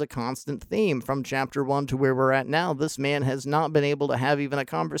that is a constant theme from chapter 1 to where we're at now. This man has not been able to have even a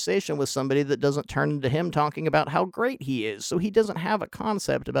conversation with somebody that doesn't turn into him talking about how great he is. So he doesn't have a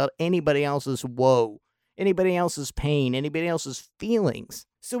concept about anybody else's woe, anybody else's pain, anybody else's feelings.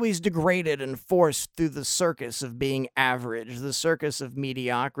 So he's degraded and forced through the circus of being average, the circus of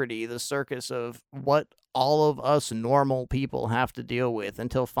mediocrity, the circus of what all of us normal people have to deal with,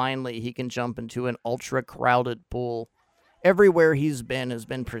 until finally he can jump into an ultra-crowded pool. Everywhere he's been has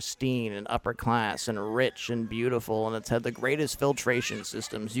been pristine and upper class and rich and beautiful, and it's had the greatest filtration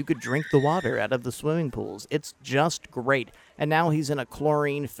systems. You could drink the water out of the swimming pools. It's just great. And now he's in a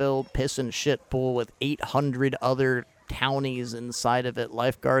chlorine-filled piss and shit pool with 800 other townies inside of it,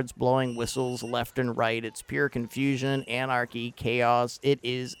 lifeguards blowing whistles left and right. It's pure confusion, anarchy, chaos. It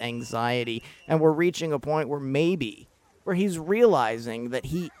is anxiety. And we're reaching a point where he's realizing that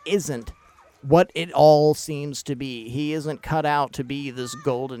he isn't what it all seems to be. He isn't cut out to be this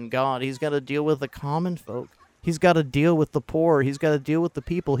golden god. He's got to deal with the common folk. He's got to deal with the poor. He's got to deal with the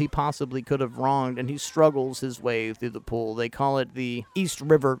people he possibly could have wronged, and he struggles his way through the pool. They call it the East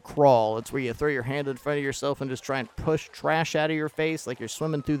River Crawl. It's where you throw your hand in front of yourself and just try and push trash out of your face like you're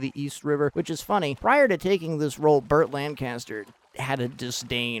swimming through the East River, which is funny. Prior to taking this role, Burt Lancaster had a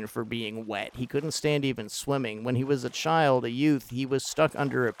disdain for being wet. He couldn't stand even swimming. When he was a child, a youth, he was stuck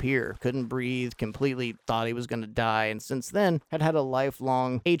under a pier, couldn't breathe, completely thought he was going to die, and since then had a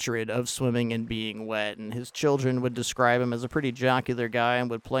lifelong hatred of swimming and being wet, and his children would describe him as a pretty jocular guy and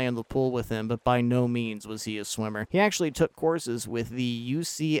would play in the pool with him, but by no means was he a swimmer. He actually took courses with the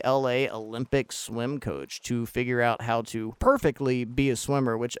UCLA Olympic swim coach to figure out how to perfectly be a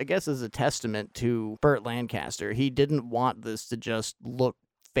swimmer, which I guess is a testament to Burt Lancaster. He didn't want this to just look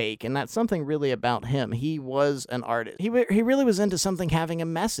fake, and that's something really about him. He was an artist. He really was into something having a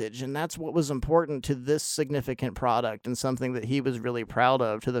message, and that's what was important to this significant product, and something that he was really proud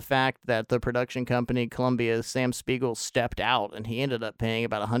of, to the fact that the production company, Columbia, Sam Spiegel, stepped out, and he ended up paying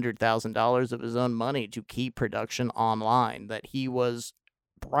about $100,000 of his own money to keep production online, that he was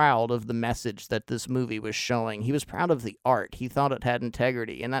proud of the message that this movie was showing. He was proud of the art. He thought it had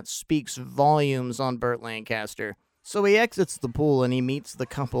integrity, and that speaks volumes on Burt Lancaster. So he exits the pool and he meets the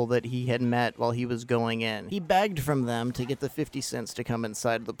couple that he had met while he was going in. He begged from them to get the 50 cents to come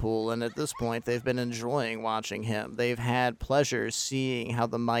inside the pool, and at this point they've been enjoying watching him. They've had pleasure seeing how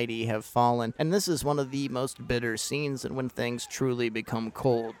the mighty have fallen, and this is one of the most bitter scenes and when things truly become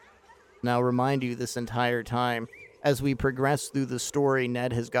cold. Now remind you, this entire time, as we progress through the story,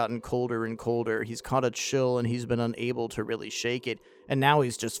 Ned has gotten colder and colder. He's caught a chill and he's been unable to really shake it, and now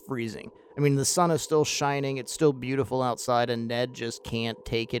he's just freezing. I mean, the sun is still shining, it's still beautiful outside, and Ned just can't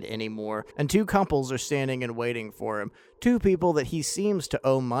take it anymore. And two couples are standing and waiting for him. Two people that he seems to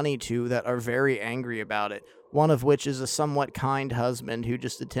owe money to that are very angry about it. One of which is a somewhat kind husband who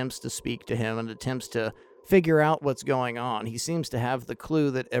just attempts to speak to him and attempts to figure out what's going on. He seems to have the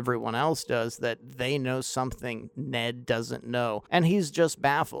clue that everyone else does, that they know something Ned doesn't know, and he's just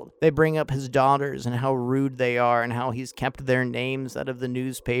baffled. They bring up his daughters and how rude they are and how he's kept their names out of the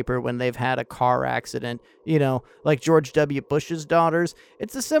newspaper when they've had a car accident, you know, like George W. Bush's daughters.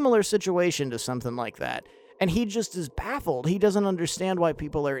 It's a similar situation to something like that. And he just is baffled. He doesn't understand why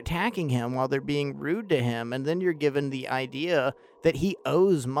people are attacking him while they're being rude to him. And then you're given the idea that he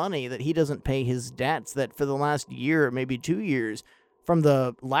owes money, that he doesn't pay his debts, that for the last year, maybe 2 years, from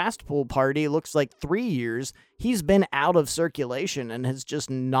the last pool party, looks like 3 years, he's been out of circulation and has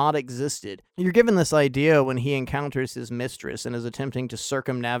just not existed. You're given this idea when he encounters his mistress and is attempting to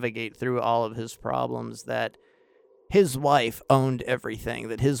circumnavigate through all of his problems that his wife owned everything,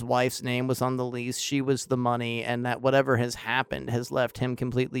 that his wife's name was on the lease, she was the money, and that whatever has happened has left him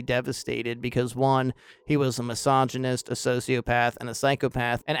completely devastated because, one, he was a misogynist, a sociopath, and a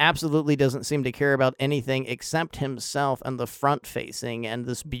psychopath, and absolutely doesn't seem to care about anything except himself and the front-facing and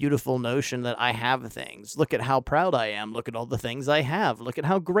this beautiful notion that I have things. Look at how proud I am. Look at all the things I have. Look at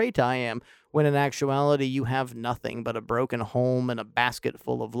how great I am. When in actuality, you have nothing but a broken home and a basket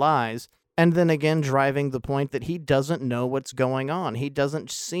full of lies. And then again, driving the point that he doesn't know what's going on. He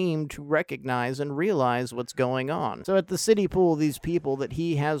doesn't seem to recognize and realize what's going on. So at the city pool, these people that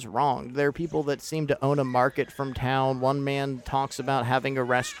he has wronged, they're people that seem to own a market from town. One man talks about having a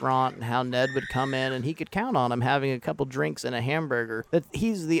restaurant and how Ned would come in and he could count on him having a couple drinks and a hamburger. That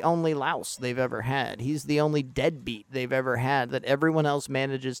he's the only louse they've ever had. He's the only deadbeat they've ever had, that everyone else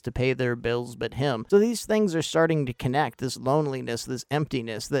manages to pay their bills but him. So these things are starting to connect, this loneliness, this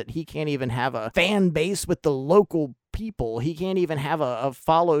emptiness, that he can't even have a fan base with the local people. He can't even have a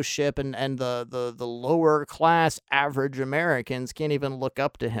fellowship, and the lower class average Americans can't even look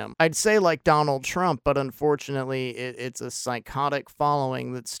up to him. I'd say like Donald Trump, but unfortunately it's a psychotic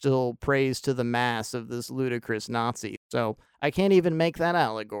following that still prays to the mass of this ludicrous Nazi. So I can't even make that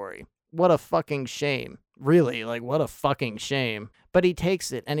allegory. What a fucking shame. Really, like, what a fucking shame. But he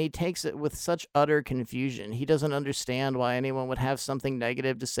takes it, and he takes it with such utter confusion. He doesn't understand why anyone would have something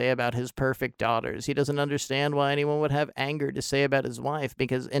negative to say about his perfect daughters. He doesn't understand why anyone would have anger to say about his wife,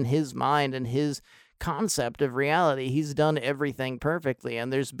 because in his mind and his concept of reality, he's done everything perfectly,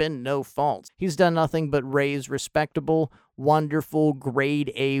 and there's been no faults. He's done nothing but raise respectable, wonderful,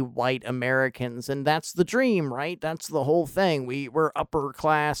 grade A white Americans, and that's the dream, right? That's the whole thing. We're upper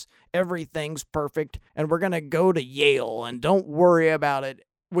class, everything's perfect, and we're gonna go to Yale, and don't worry about it.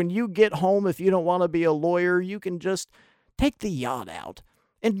 When you get home, if you don't want to be a lawyer, you can just take the yacht out.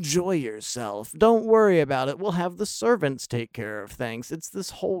 Enjoy yourself. Don't worry about it. We'll have the servants take care of things. It's this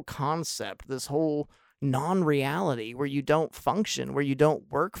whole concept, this whole non-reality where you don't function, where you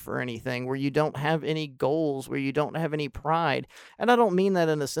don't work for anything, where you don't have any goals, where you don't have any pride. And I don't mean that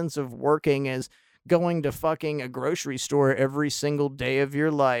in a sense of working as going to fucking a grocery store every single day of your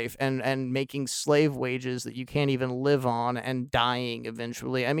life and making slave wages that you can't even live on and dying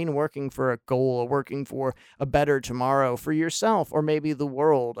eventually. I mean working for a goal, working for a better tomorrow for yourself or maybe the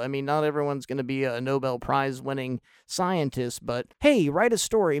world. I mean, not everyone's going to be a Nobel Prize winning scientist, but hey, write a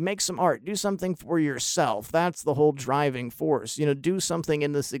story, make some art, do something for yourself. That's the whole driving force. You know, do something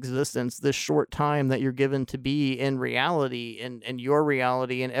in this existence, this short time that you're given to be in reality, in your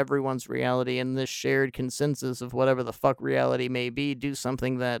reality and everyone's reality, in this shared consensus of whatever the fuck reality may be. Do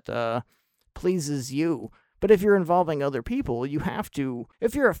something that pleases you. But if you're involving other people, you have to,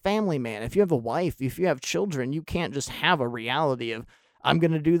 if you're a family man, if you have a wife, if you have children, you can't just have a reality of, I'm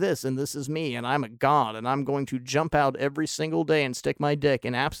going to do this, and this is me, and I'm a god, and I'm going to jump out every single day and stick my dick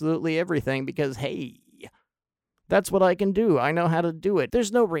in absolutely everything because, hey, that's what I can do. I know how to do it.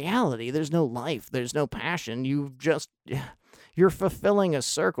 There's no reality. There's no life. There's no passion. You're fulfilling a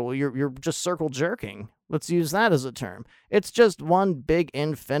circle. You're just circle jerking. Let's use that as a term. It's just one big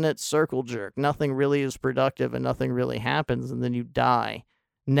infinite circle jerk. Nothing really is productive and nothing really happens, and then you die.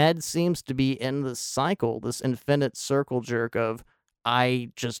 Ned seems to be in this cycle, this infinite circle jerk of, I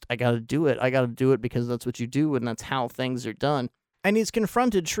gotta do it. I gotta do it because that's what you do and that's how things are done. And he's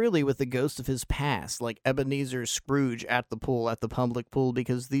confronted truly with the ghost of his past, like Ebenezer Scrooge at the pool, at the public pool,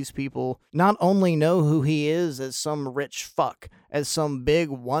 because these people not only know who he is as some rich fuck, as some big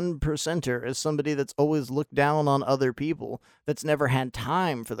 1%er, as somebody that's always looked down on other people, that's never had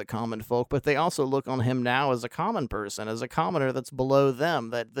time for the common folk, but they also look on him now as a common person, as a commoner that's below them,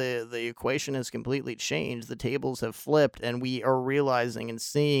 that the equation has completely changed, the tables have flipped, and we are realizing and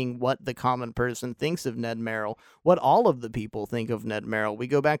seeing what the common person thinks of Ned Merrill, what all of the people think of Ned Merrill. We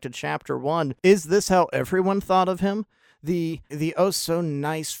go back to chapter 1. Is this how everyone thought of him? The oh so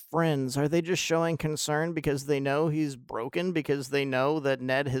nice friends, are they just showing concern because they know he's broken, because they know that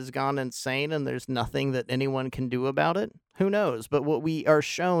Ned has gone insane and there's nothing that anyone can do about it? Who knows? But what we are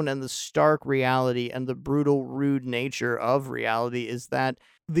shown in the stark reality and the brutal, rude nature of reality is that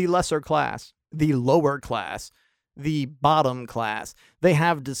the lesser class, the lower class, the bottom class, they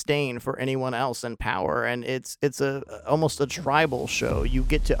have disdain for anyone else in power, and it's almost a tribal show. You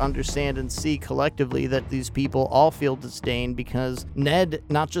get to understand and see collectively that these people all feel disdain because Ned,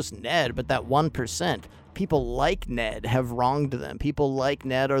 not just Ned, but that 1%, people like Ned have wronged them. People like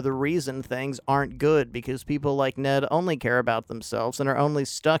Ned are the reason things aren't good, because people like Ned only care about themselves and are only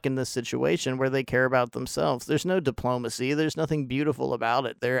stuck in this situation where they care about themselves. There's no diplomacy. There's nothing beautiful about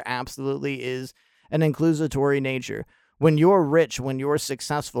it. There absolutely is an inclusatory nature. When you're rich, when you're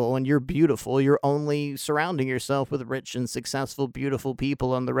successful, when you're beautiful, you're only surrounding yourself with rich and successful, beautiful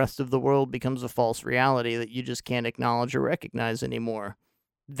people, and the rest of the world becomes a false reality that you just can't acknowledge or recognize anymore.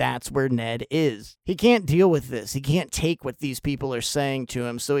 That's where Ned is. He can't deal with this. He can't take what these people are saying to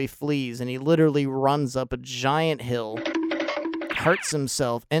him, so he flees, and he literally runs up a giant hill, hurts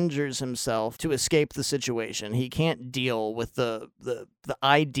himself, injures himself to escape the situation. He can't deal with the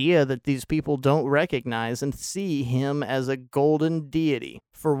idea that these people don't recognize and see him as a golden deity.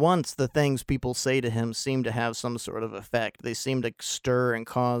 For once, the things people say to him seem to have some sort of effect. They seem to stir and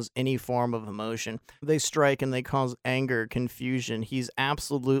cause any form of emotion. They strike and they cause anger, confusion. He's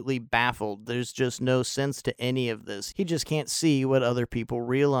absolutely baffled. There's just no sense to any of this. He just can't see what other people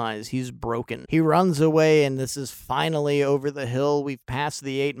realize. He's broken. He runs away, and this is finally over the hill. We've passed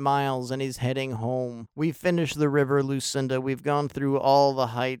the 8 miles, and he's heading home. We've finished the river Lucinda. We've gone through all the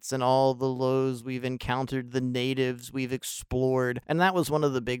heights and all the lows. We've encountered the natives. We've explored. And that was one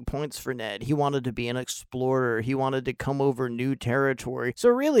of the big points for Ned. He wanted to be an explorer. He wanted to come over new territory. So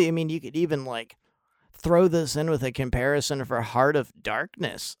really, I mean, you could even throw this in with a comparison for Heart of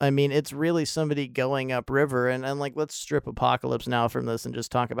Darkness. I mean, it's really somebody going upriver, and let's strip Apocalypse Now from this and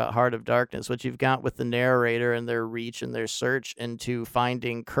just talk about Heart of Darkness. What you've got with the narrator and their reach and their search into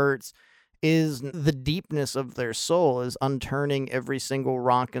finding Kurtz is the deepness of their soul, is unturning every single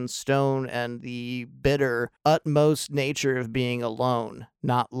rock and stone, and the bitter, utmost nature of being alone,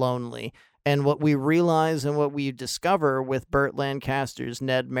 not lonely. And what we realize and what we discover with Burt Lancaster's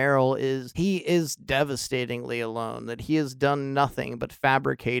Ned Merrill is he is devastatingly alone, that he has done nothing but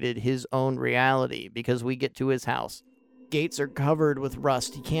fabricated his own reality, because we get to his house. Gates are covered with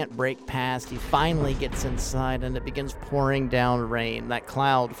rust. He can't break past. He finally gets inside, and it begins pouring down rain. That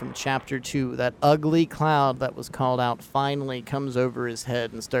cloud from Chapter 2, that ugly cloud that was called out, finally comes over his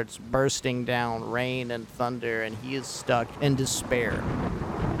head and starts bursting down rain and thunder, and he is stuck in despair.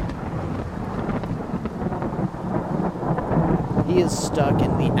 He is stuck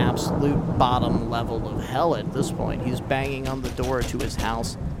in the absolute bottom level of hell at this point. He's banging on the door to his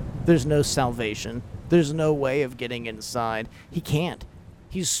house. There's no salvation. There's no way of getting inside. He can't.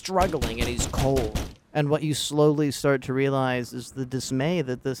 He's struggling and he's cold. And what you slowly start to realize is the dismay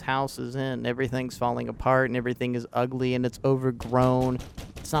that this house is in. Everything's falling apart and everything is ugly and it's overgrown.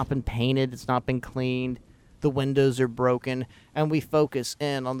 It's not been painted. It's not been cleaned. The windows are broken, and we focus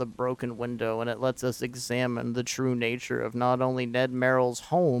in on the broken window, and it lets us examine the true nature of not only Ned Merrill's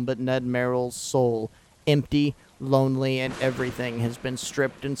home, but Ned Merrill's soul. Empty, lonely, and everything has been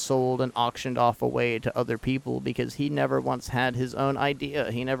stripped and sold and auctioned off away to other people, because he never once had his own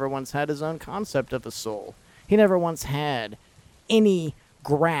idea. He never once had his own concept of a soul. He never once had any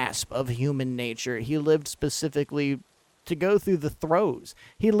grasp of human nature. He lived specifically to go through the throes.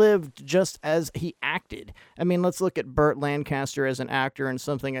 He lived just as he acted. I mean, let's look at Burt Lancaster as an actor, and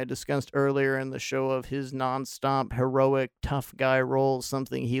something I discussed earlier in the show of his non-stop, heroic, tough guy role,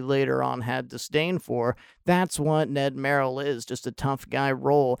 something he later on had disdain for. That's what Ned Merrill is, just a tough guy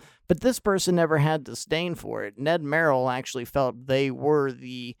role. But this person never had disdain for it. Ned Merrill actually felt they were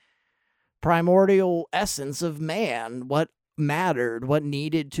the primordial essence of man, what mattered, what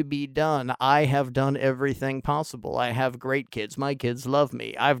needed to be done. I have done everything possible. I have great kids. My kids love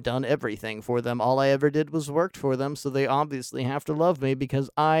me. I've done everything for them. All I ever did was worked for them, so they obviously have to love me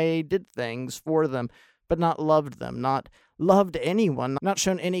because I did things for them, but not loved them, not loved anyone, not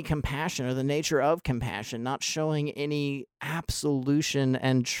shown any compassion or the nature of compassion, not showing any absolution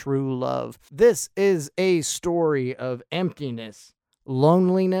and true love. This is a story of emptiness,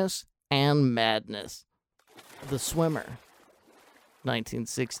 loneliness, and madness. The Swimmer,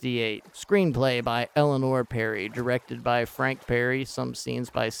 1968. Screenplay by Eleanor Perry, directed by Frank Perry, some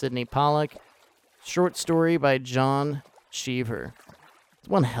scenes by Sidney Pollack. Short story by John Cheever. It's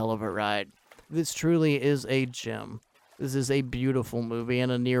one hell of a ride. This truly is a gem. This is a beautiful movie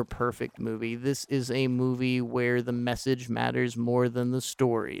and a near-perfect movie. This is a movie where the message matters more than the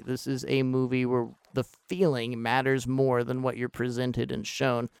story. This is a movie where the feeling matters more than what you're presented and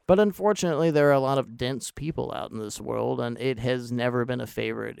shown. But unfortunately, there are a lot of dense people out in this world, and it has never been a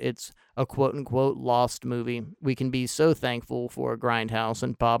favorite. It's a quote-unquote lost movie. We can be so thankful for Grindhouse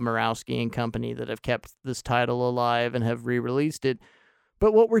and Bob Murawski and company that have kept this title alive and have re-released it.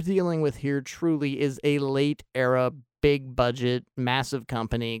 But what we're dealing with here truly is a late-era, big-budget, massive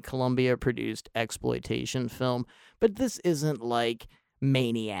company, Columbia-produced exploitation film. But this isn't like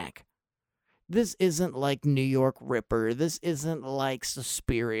Maniac. This isn't like New York Ripper. This isn't like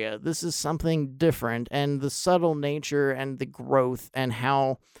Suspiria. This is something different, and the subtle nature and the growth and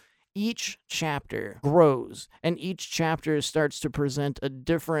how each chapter grows, and each chapter starts to present a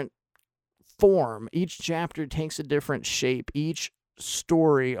different form. Each chapter takes a different shape. Each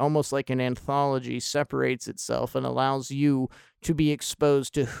story, almost like an anthology, separates itself and allows you to be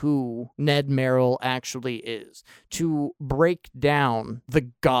exposed to who Ned Merrill actually is, to break down the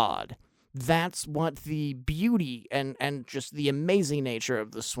god. That's what the beauty and just the amazing nature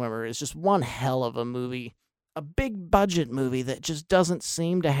of The Swimmer is. Just one hell of a movie. A big budget movie that just doesn't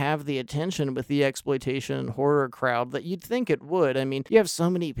seem to have the attention with the exploitation and horror crowd that you'd think it would. I mean, you have so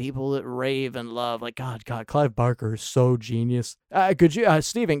many people that rave and love, like, God, Clive Barker is so genius.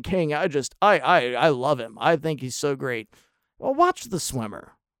 Stephen King, I love him. I think he's so great. Well, watch The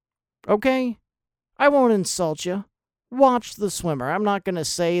Swimmer, okay? I won't insult you. Watch The Swimmer. I'm not going to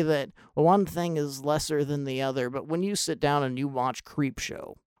say that one thing is lesser than the other, but when you sit down and you watch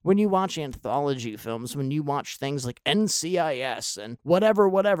Creepshow, when you watch anthology films, when you watch things like NCIS and whatever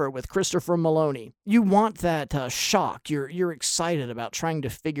with Christopher Maloney, you want that shock. You're excited about trying to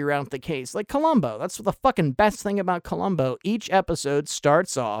figure out the case. Like Columbo. That's the fucking best thing about Columbo. Each episode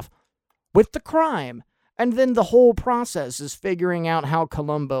starts off with the crime, and then the whole process is figuring out how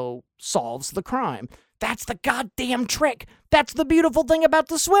Columbo solves the crime. That's the goddamn trick. That's the beautiful thing about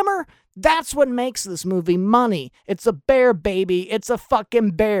The Swimmer. That's what makes this movie money. It's a bear, baby. It's a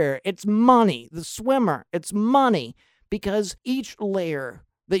fucking bear. It's money. The Swimmer. It's money. Because each layer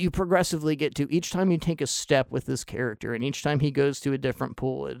that you progressively get to, each time you take a step with this character, and each time he goes to a different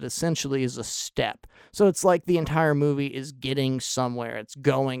pool, it essentially is a step. So it's like the entire movie is getting somewhere. It's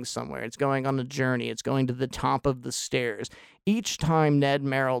going somewhere. It's going on a journey. It's going to the top of the stairs. Each time Ned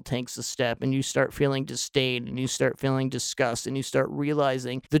Merrill takes a step and you start feeling disdain and you start feeling disgust and you start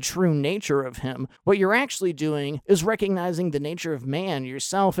realizing the true nature of him, what you're actually doing is recognizing the nature of man,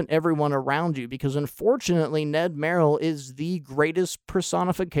 yourself, and everyone around you, because unfortunately Ned Merrill is the greatest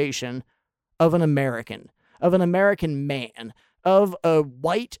personification of an American man, of a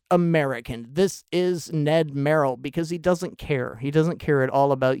white American. This is Ned Merrill because he doesn't care. He doesn't care at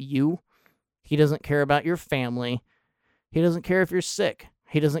all about you. He doesn't care about your family. He doesn't care if you're sick.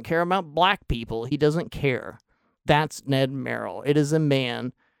 He doesn't care about black people. He doesn't care. That's Ned Merrill. It is a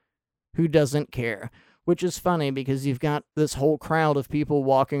man who doesn't care. Which is funny because you've got this whole crowd of people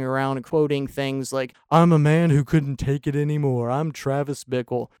walking around and quoting things like, I'm a man who couldn't take it anymore. I'm Travis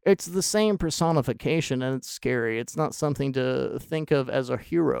Bickle. It's the same personification and it's scary. It's not something to think of as a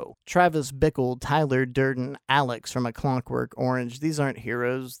hero. Travis Bickle, Tyler Durden, Alex from A Clockwork Orange, these aren't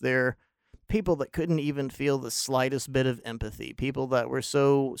heroes. They're people that couldn't even feel the slightest bit of empathy, people that were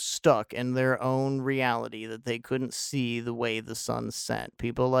so stuck in their own reality that they couldn't see the way the sun set.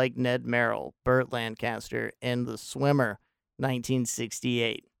 People like Ned Merrill, Burt Lancaster, and The Swimmer,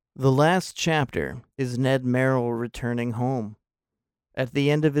 1968. The last chapter is Ned Merrill returning home. At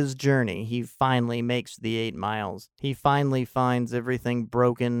the end of his journey, he finally makes the 8 miles. He finally finds everything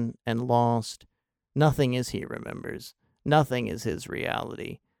broken and lost. Nothing is he remembers. Nothing is his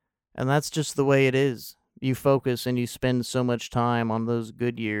reality. And that's just the way it is. You focus and you spend so much time on those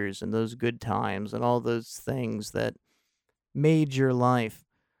good years and those good times and all those things that made your life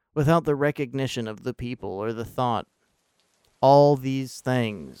without the recognition of the people or the thought. All these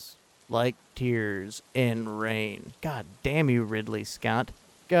things, like tears and rain. God damn you, Ridley Scott.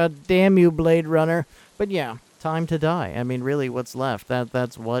 God damn you, Blade Runner. But yeah, time to die. I mean, really, what's left?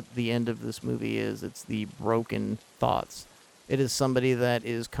 That's what the end of this movie is. It's the broken thoughts. It is somebody that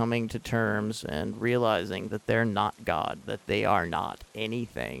is coming to terms and realizing that they're not God, that they are not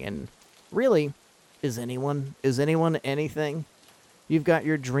anything. And really, is anyone anything? You've got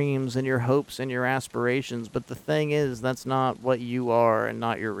your dreams and your hopes and your aspirations, but the thing is, that's not what you are and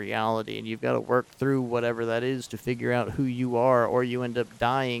not your reality. And you've got to work through whatever that is to figure out who you are, or you end up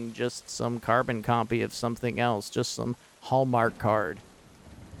dying just some carbon copy of something else, just some Hallmark card.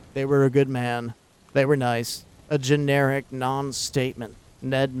 They were a good man. They were nice. A generic non-statement.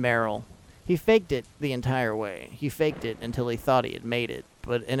 Ned Merrill. He faked it the entire way. He faked it until he thought he had made it.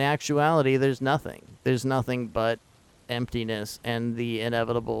 But in actuality, there's nothing. There's nothing but emptiness and the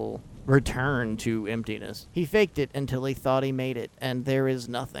inevitable return to emptiness. He faked it until he thought he made it, and there is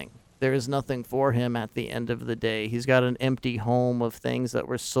nothing. There is nothing for him at the end of the day. He's got an empty home of things that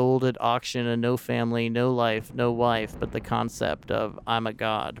were sold at auction, and no family, no life, no wife, but the concept of I'm a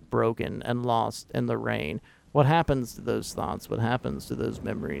god, broken and lost in the rain. What happens to those thoughts? What happens to those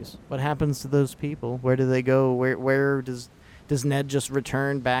memories? What happens to those people? Where do they go? Where does Ned just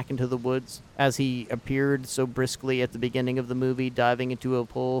return back into the woods as he appeared so briskly at the beginning of the movie, diving into a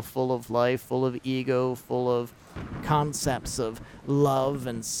pool full of life, full of ego, full of concepts of love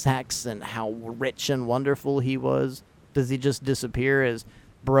and sex and how rich and wonderful he was? Does he just disappear as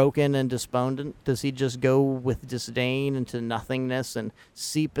broken and despondent? Does he just go with disdain into nothingness and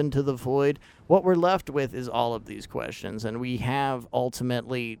seep into the void? What we're left with is all of these questions, and we have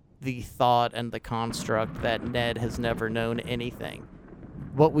ultimately the thought and the construct that Ned has never known anything.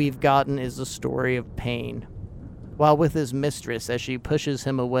 What we've gotten is a story of pain. While with his mistress, as she pushes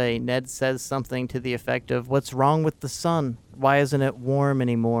him away, Ned says something to the effect of, "What's wrong with the sun? Why isn't it warm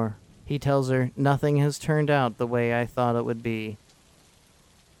anymore?" He tells her, "Nothing has turned out the way I thought it would be."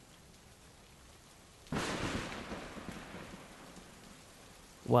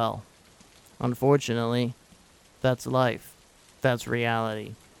 Well, unfortunately, that's life. That's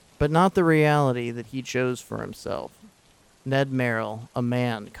reality. But not the reality that he chose for himself. Ned Merrill, a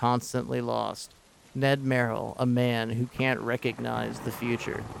man constantly lost. Ned Merrill, a man who can't recognize the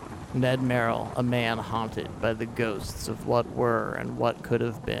future. Ned Merrill, a man haunted by the ghosts of what were and what could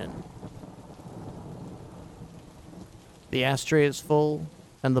have been. The ashtray is full,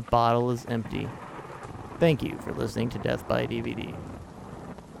 and the bottle is empty. Thank you for listening to Death by DVD.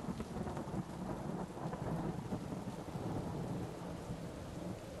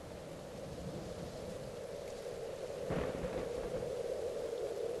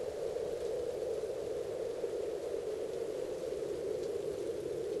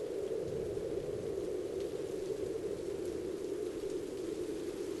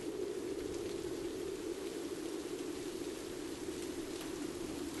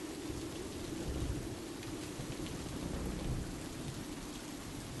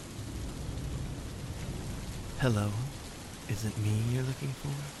 Hello, is it me you're looking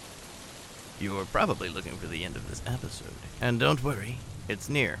for? You're probably looking for the end of this episode. And don't worry, it's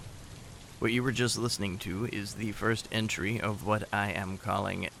near. What you were just listening to is the first entry of what I am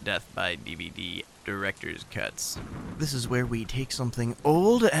calling Death by DVD Director's Cuts. This is where we take something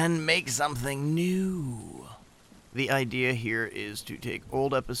old and make something new. The idea here is to take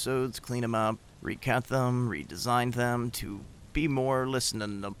old episodes, clean them up, recut them, redesign them to be more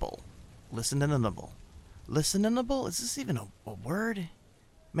listenable. Listenable? Is this even a word?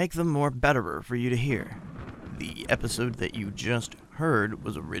 Make them more betterer for you to hear. The episode that you just heard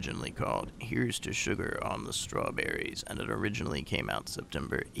was originally called Here's to Sugar on the Strawberries, and it originally came out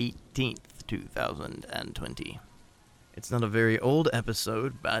September 18th, 2020. It's not a very old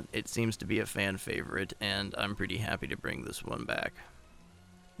episode, but it seems to be a fan favorite, and I'm pretty happy to bring this one back.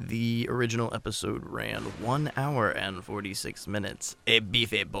 The original episode ran 1 hour and 46 minutes. A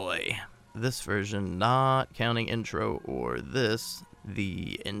beefy boy. This version, not counting intro or this,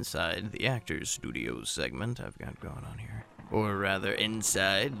 the Inside the Actors Studios segment I've got going on here, or rather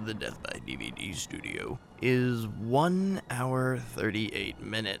inside the Death by DVD studio, is 1 hour 38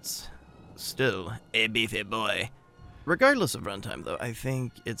 minutes. Still a beefy boy. Regardless of runtime, though, I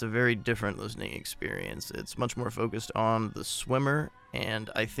think it's a very different listening experience. It's much more focused on the swimmer, and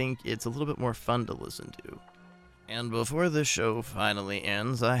I think it's a little bit more fun to listen to. And before this show finally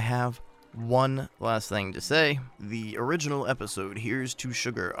ends, I have one last thing to say. The original episode, Here's to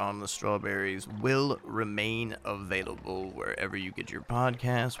Sugar on the Strawberries, will remain available wherever you get your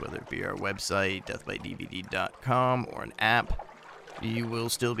podcasts, whether it be our website, deathbydvd.com, or an app. You will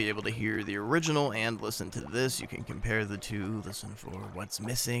still be able to hear the original and listen to this. You can compare the two, listen for what's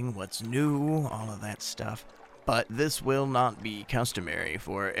missing, what's new, all of that stuff. But this will not be customary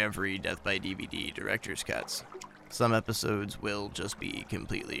for every Death by DVD Director's Cuts. Some episodes will just be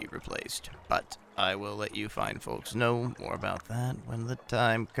completely replaced, but I will let you fine folks know more about that when the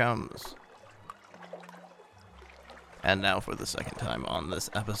time comes. And now for the second time on this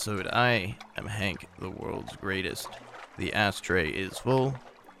episode, I am Hank, the world's greatest. The ashtray is full,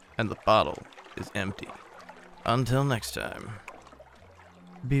 and the bottle is empty. Until next time,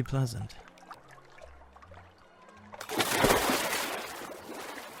 be pleasant.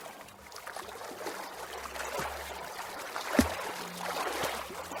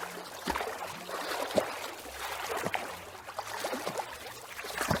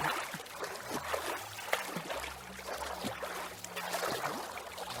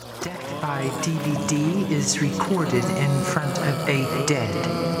 by DVD is recorded in front of a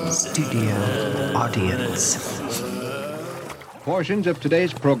dead studio audience. Portions of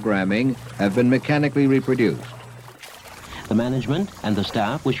today's programming have been mechanically reproduced. The management and the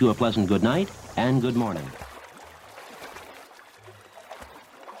staff wish you a pleasant good night and good morning.